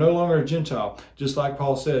are, you're no longer a Gentile. Just like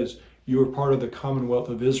Paul says, you are part of the commonwealth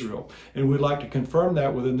of Israel. And we'd like to confirm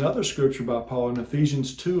that with another scripture by Paul in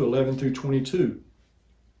Ephesians 2, 11 through 22.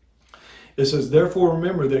 It says, "Therefore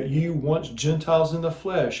remember that you once Gentiles in the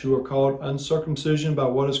flesh, who are called uncircumcision by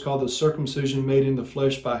what is called the circumcision made in the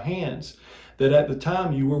flesh by hands, that at the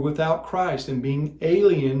time you were without Christ, and being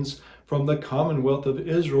aliens from the commonwealth of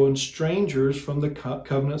Israel and strangers from the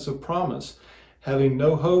covenants of promise, having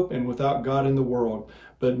no hope and without God in the world.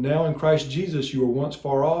 But now in Christ Jesus you were once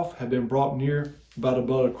far off, have been brought near by the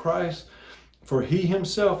blood of Christ. For he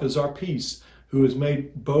himself is our peace, who has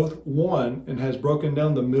made both one and has broken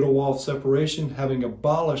down the middle wall of separation, having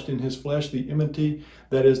abolished in his flesh the enmity,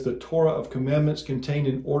 that is the Torah of commandments contained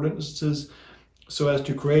in ordinances, so as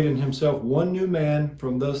to create in himself one new man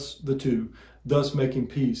from thus the two, thus making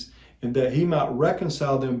peace, and that he might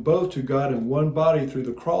reconcile them both to God in one body through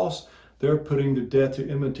the cross, there putting to death to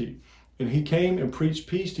enmity. And he came and preached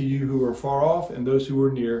peace to you who are far off and those who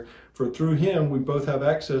are near, for through him we both have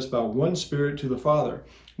access by one Spirit to the Father.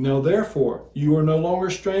 Now therefore, you are no longer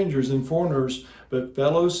strangers and foreigners, but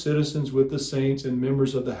fellow citizens with the saints and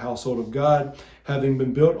members of the household of God, having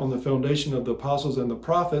been built on the foundation of the apostles and the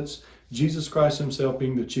prophets, Jesus Christ himself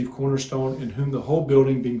being the chief cornerstone, in whom the whole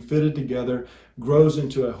building being fitted together grows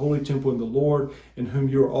into a holy temple in the Lord, in whom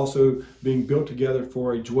you are also being built together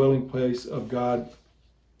for a dwelling place of God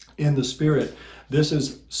in the Spirit. This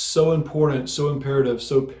is so important, so imperative,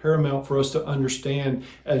 so paramount for us to understand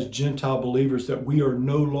as Gentile believers, that we are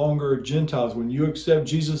no longer Gentiles. When you accept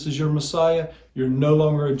Jesus as your Messiah, you're no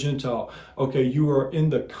longer a Gentile. Okay, you are in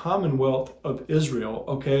the commonwealth of Israel.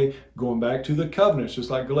 Okay, going back to the covenants, just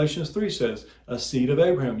like Galatians 3 says, a seed of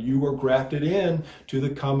Abraham. You were grafted in to the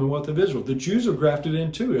commonwealth of Israel. The Jews are grafted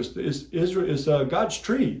in too. Israel is God's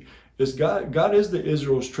tree. God is the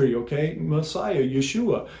Israel's tree. Okay, Messiah,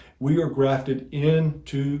 Yeshua. We are grafted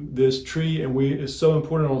into this tree, and it's so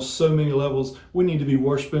important on so many levels. We need to be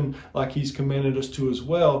worshiping like he's commanded us to as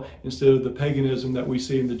well, instead of the paganism that we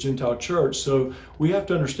see in the Gentile church. So we have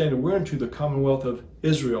to understand that we're into the commonwealth of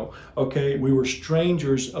Israel. Okay, we were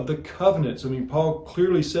strangers of the covenants. I mean, Paul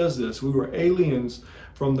clearly says this. We were aliens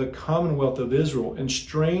from the commonwealth of Israel and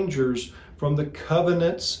strangers from the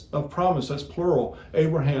covenants of promise. That's plural.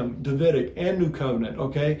 Abraham, Davidic, and New Covenant.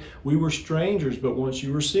 Okay, we were strangers, but once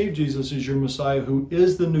you receive Jesus as your Messiah, who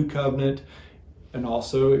is the New Covenant, and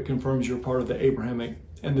also it confirms you're part of the Abrahamic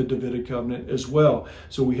and the Davidic covenant as well.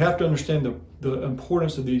 So we have to understand the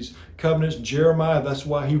importance of these covenants. Jeremiah, that's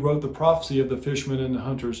why he wrote the prophecy of the fishermen and the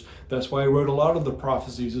hunters. That's why he wrote a lot of the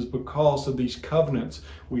prophecies, is because of these covenants.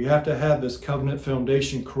 We have to have this covenant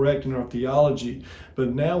foundation correct in our theology.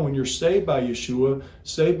 But now when you're saved by Yeshua,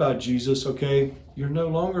 saved by Jesus, okay, you're no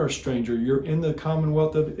longer a stranger. You're in the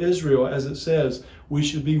commonwealth of Israel. As it says, we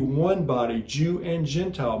should be one body, Jew and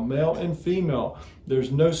Gentile, male and female.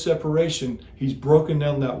 There's no separation. He's broken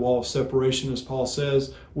down that wall of separation, as Paul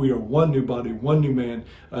says. We are one new body, body, one new man.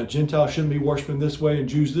 Gentiles shouldn't be worshiping this way and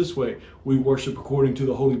Jews this way. We worship according to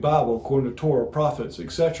the Holy Bible, according to Torah, prophets,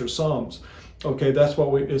 etc., Psalms. Okay, that's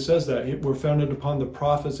what it says that. We're founded upon the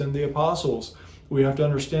prophets and the apostles. We have to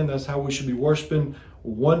understand that's how we should be worshiping.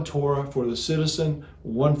 One Torah for the citizen,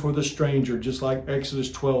 one for the stranger, just like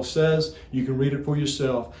Exodus 12 says. You can read it for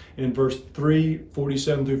yourself. In verse 3,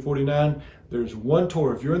 47 through 49, there's one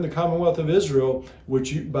Torah. If you're in the Commonwealth of Israel,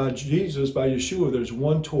 by Jesus, by Yeshua, there's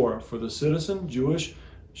one Torah for the citizen, Jewish,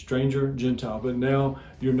 stranger, Gentile. But now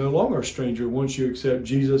you're no longer a stranger once you accept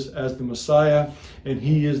Jesus as the Messiah, and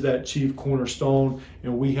he is that chief cornerstone,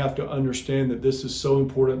 and we have to understand that this is so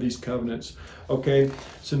important, these covenants. Okay,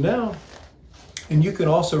 so now, and you can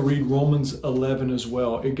also read Romans 11 as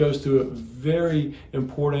well. It goes through a very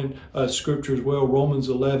important scripture as well. Romans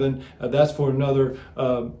 11, that's for another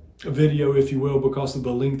video, if you will, because of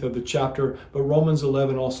the length of the chapter. But Romans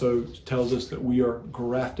 11 also tells us that we are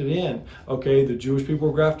grafted in. Okay, the Jewish people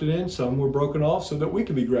were grafted in, some were broken off so that we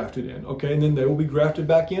could be grafted in. Okay, and then they will be grafted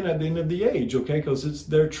back in at the end of the age. Okay, because it's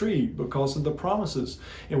their tree, because of the promises.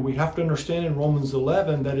 And we have to understand in Romans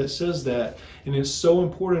 11 that it says that. And it's so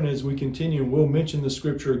important as we continue, and we'll mention the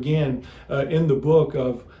scripture again in the book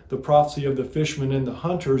of the prophecy of the fishermen and the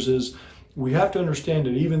hunters, is we have to understand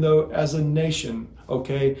that even though as a nation,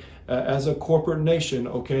 okay, as a corporate nation,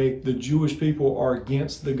 okay, the Jewish people are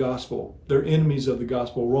against the gospel. They're enemies of the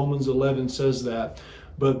gospel. Romans 11 says that.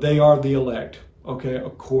 But they are the elect, okay,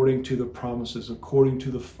 according to the promises, according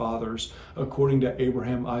to the fathers, according to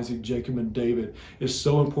Abraham, Isaac, Jacob, and David. It's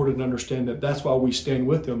so important to understand that. That's why we stand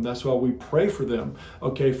with them. That's why we pray for them,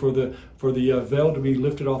 okay, for the veil to be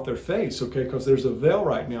lifted off their face, okay, because there's a veil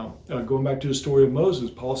right now. Going back to the story of Moses,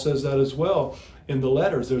 Paul says that as well in the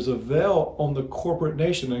letters. There's a veil on the corporate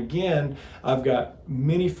nation. Again, I've got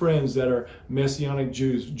many friends that are Messianic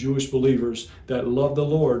Jews, Jewish believers that love the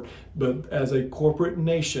Lord, but as a corporate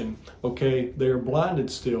nation, okay, they are blinded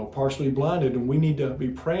still, partially blinded, and we need to be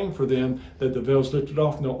praying for them that the veil is lifted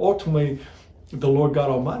off. Now, ultimately, the Lord God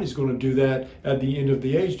Almighty is going to do that at the end of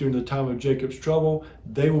the age, during the time of Jacob's trouble.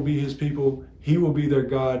 They will be his people. He will be their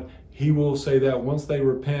God. He will say that once they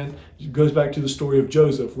repent. It goes back to the story of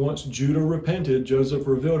Joseph. Once Judah repented, Joseph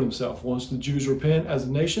revealed himself. Once the Jews repent as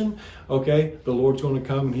a nation, okay, the Lord's going to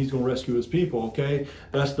come and he's going to rescue his people, okay?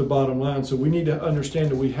 That's the bottom line. So we need to understand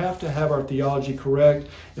that we have to have our theology correct,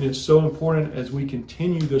 and it's so important as we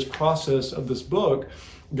continue this process of this book,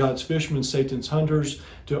 God's fishermen, Satan's hunters,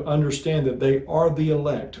 to understand that they are the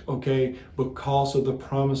elect, okay, because of the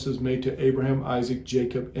promises made to Abraham, Isaac,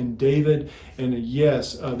 Jacob, and David. And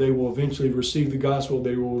yes, they will eventually receive the gospel.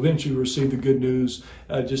 They will eventually receive the good news,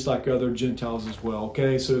 just like other Gentiles as well,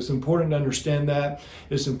 okay? So it's important to understand that.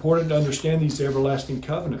 It's important to understand these everlasting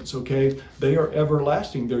covenants, okay? They are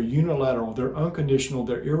everlasting. They're unilateral. They're unconditional.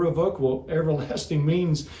 They're irrevocable. Everlasting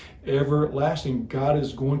means everlasting. God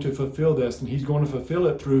is going to fulfill this, and he's going to fulfill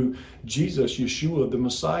it through Jesus, Yeshua, the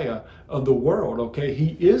Messiah of the world, okay?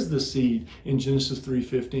 He is the seed in Genesis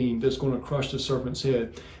 3:15 that's going to crush the serpent's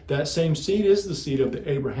head. That same seed is the seed of the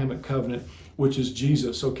Abrahamic covenant, which is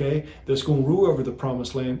Jesus, okay? That's going to rule over the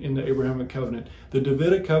promised land in the Abrahamic covenant. The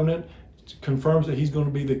Davidic covenant confirms that he's going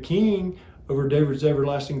to be the king over David's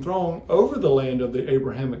everlasting throne over the land of the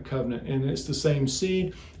Abrahamic covenant. And it's the same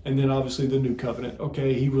seed. And then obviously the new covenant.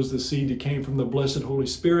 Okay, he was the seed that came from the blessed Holy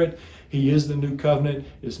Spirit. He is the new covenant.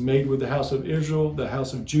 It's made with the house of Israel, the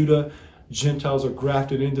house of Judah. Gentiles are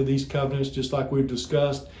grafted into these covenants, just like we've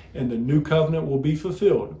discussed. And the new covenant will be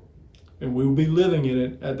fulfilled. And we will be living in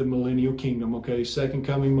it at the millennial kingdom. Okay, second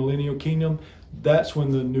coming millennial kingdom. That's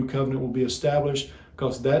when the new covenant will be established,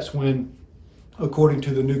 because that's when, according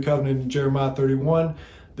to the new covenant in Jeremiah 31,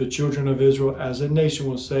 the children of Israel as a nation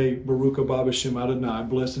will say, Baruch haba b'shem Adonai,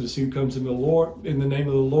 blessed is he who comes in the Lord, in the name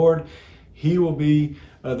of the Lord. He will be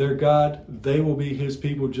their God. They will be his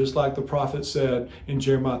people, just like the prophet said in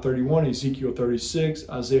Jeremiah 31, Ezekiel 36,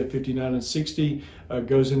 Isaiah 59 and 60,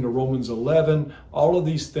 goes into Romans 11. All of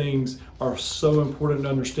these things are so important to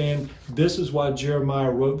understand. This is why Jeremiah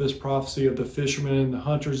wrote this prophecy of the fishermen and the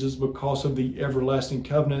hunters, is because of the everlasting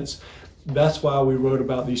covenants. That's why we wrote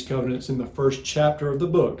about these covenants in the first chapter of the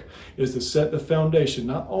book, is to set the foundation,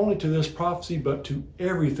 not only to this prophecy, but to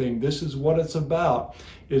everything. This is what it's about,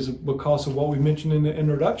 is because of what we mentioned in the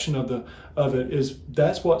introduction of it, is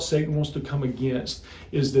that's what Satan wants to come against,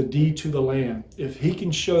 is the deed to the land. If he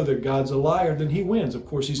can show that God's a liar, then he wins. Of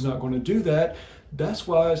course, he's not going to do that. That's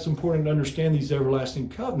why it's important to understand these everlasting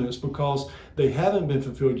covenants, because they haven't been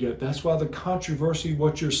fulfilled yet. That's why the controversy,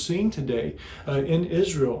 what you're seeing today in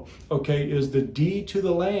Israel, okay, is the deed to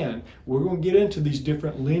the land. We're going to get into these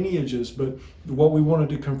different lineages, but what we wanted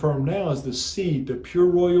to confirm now is the seed, the pure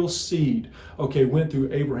royal seed, okay, went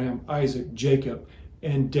through Abraham, Isaac, Jacob,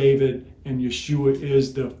 and David, and Yeshua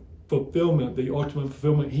is the fulfillment, the ultimate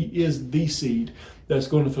fulfillment. He is the seed that's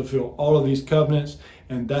going to fulfill all of these covenants,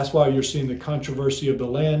 and that's why you're seeing the controversy of the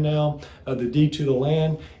land now, the deed to the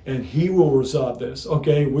land, and he will resolve this.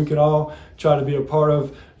 Okay, we can all try to be a part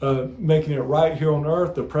of making it right here on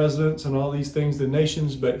earth, the presidents and all these things, the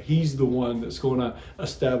nations, but he's the one that's going to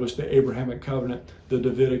establish the Abrahamic covenant, the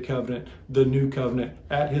Davidic covenant, the new covenant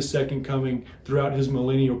at his second coming throughout his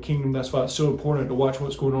millennial kingdom. That's why it's so important to watch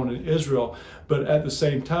what's going on in Israel. But at the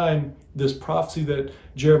same time, this prophecy that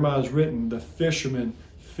Jeremiah has written, the fishermen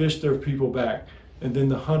fish their people back, and then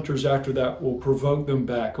the hunters after that will provoke them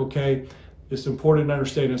back, okay? It's important to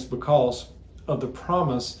understand this because of the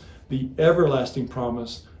promise, the everlasting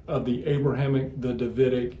promise of the Abrahamic, the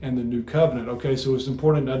Davidic, and the new covenant, okay? So it's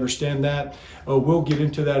important to understand that. We'll get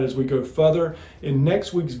into that as we go further. In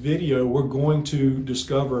next week's video, we're going to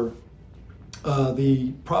discover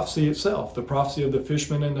the prophecy itself, the prophecy of the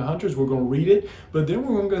fishermen and the hunters. We're going to read it, but then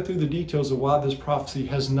we're going to go through the details of why this prophecy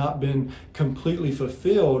has not been completely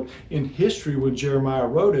fulfilled in history when Jeremiah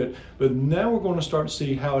wrote it. But now we're going to start to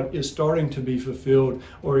see how it is starting to be fulfilled,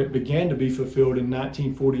 or it began to be fulfilled in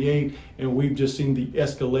 1948, and we've just seen the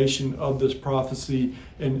escalation of this prophecy,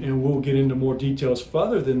 and we'll get into more details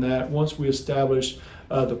further than that. Once we establish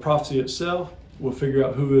the prophecy itself, we'll figure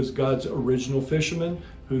out who is God's original fisherman,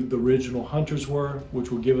 who the original hunters were, which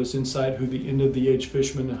will give us insight who the end of the age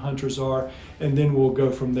fishermen and hunters are, and then we'll go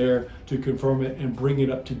from there to confirm it and bring it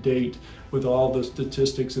up to date with all the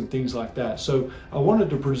statistics and things like that. So I wanted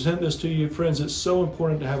to present this to you, friends. It's so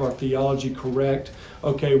important to have our theology correct,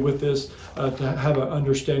 okay, with this, to have an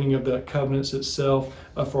understanding of the covenants itself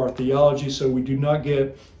for our theology, so we do not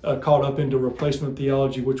get caught up into replacement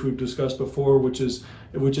theology, which we've discussed before, which is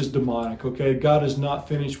demonic, okay? God is not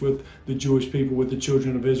finished with the Jewish people, with the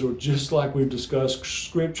children of Israel, just like we've discussed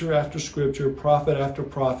scripture after scripture, prophet after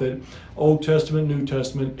prophet, Old Testament, New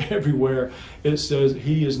Testament, everywhere. It says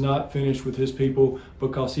he is not finished with his people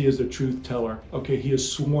because he is a truth teller, okay? He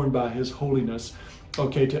is sworn by his holiness,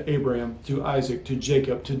 okay, to Abraham, to Isaac, to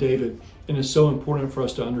Jacob, to David. And it's so important for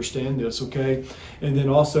us to understand this, okay? And then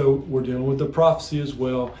also we're dealing with the prophecy as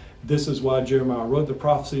well. This is why Jeremiah wrote the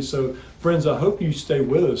prophecy. So friends, I hope you stay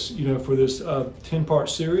with us, for this 10-part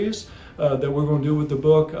series that we're going to do with the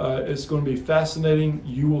book. It's going to be fascinating.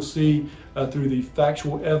 You will see through the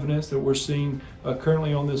factual evidence that we're seeing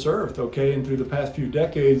currently on this earth, okay, and through the past few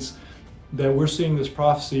decades, that we're seeing this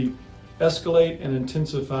prophecy escalate and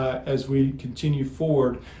intensify as we continue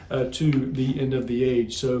forward to the end of the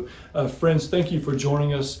age. So friends, thank you for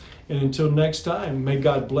joining us, and until next time, may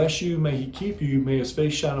God bless you, may he keep you, may his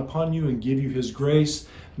face shine upon you and give you his grace,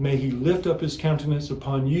 may he lift up his countenance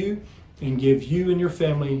upon you and give you and your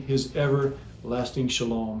family his everlasting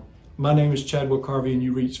shalom. My name is Chadwick, and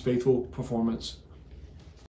you reach Faithful Performance.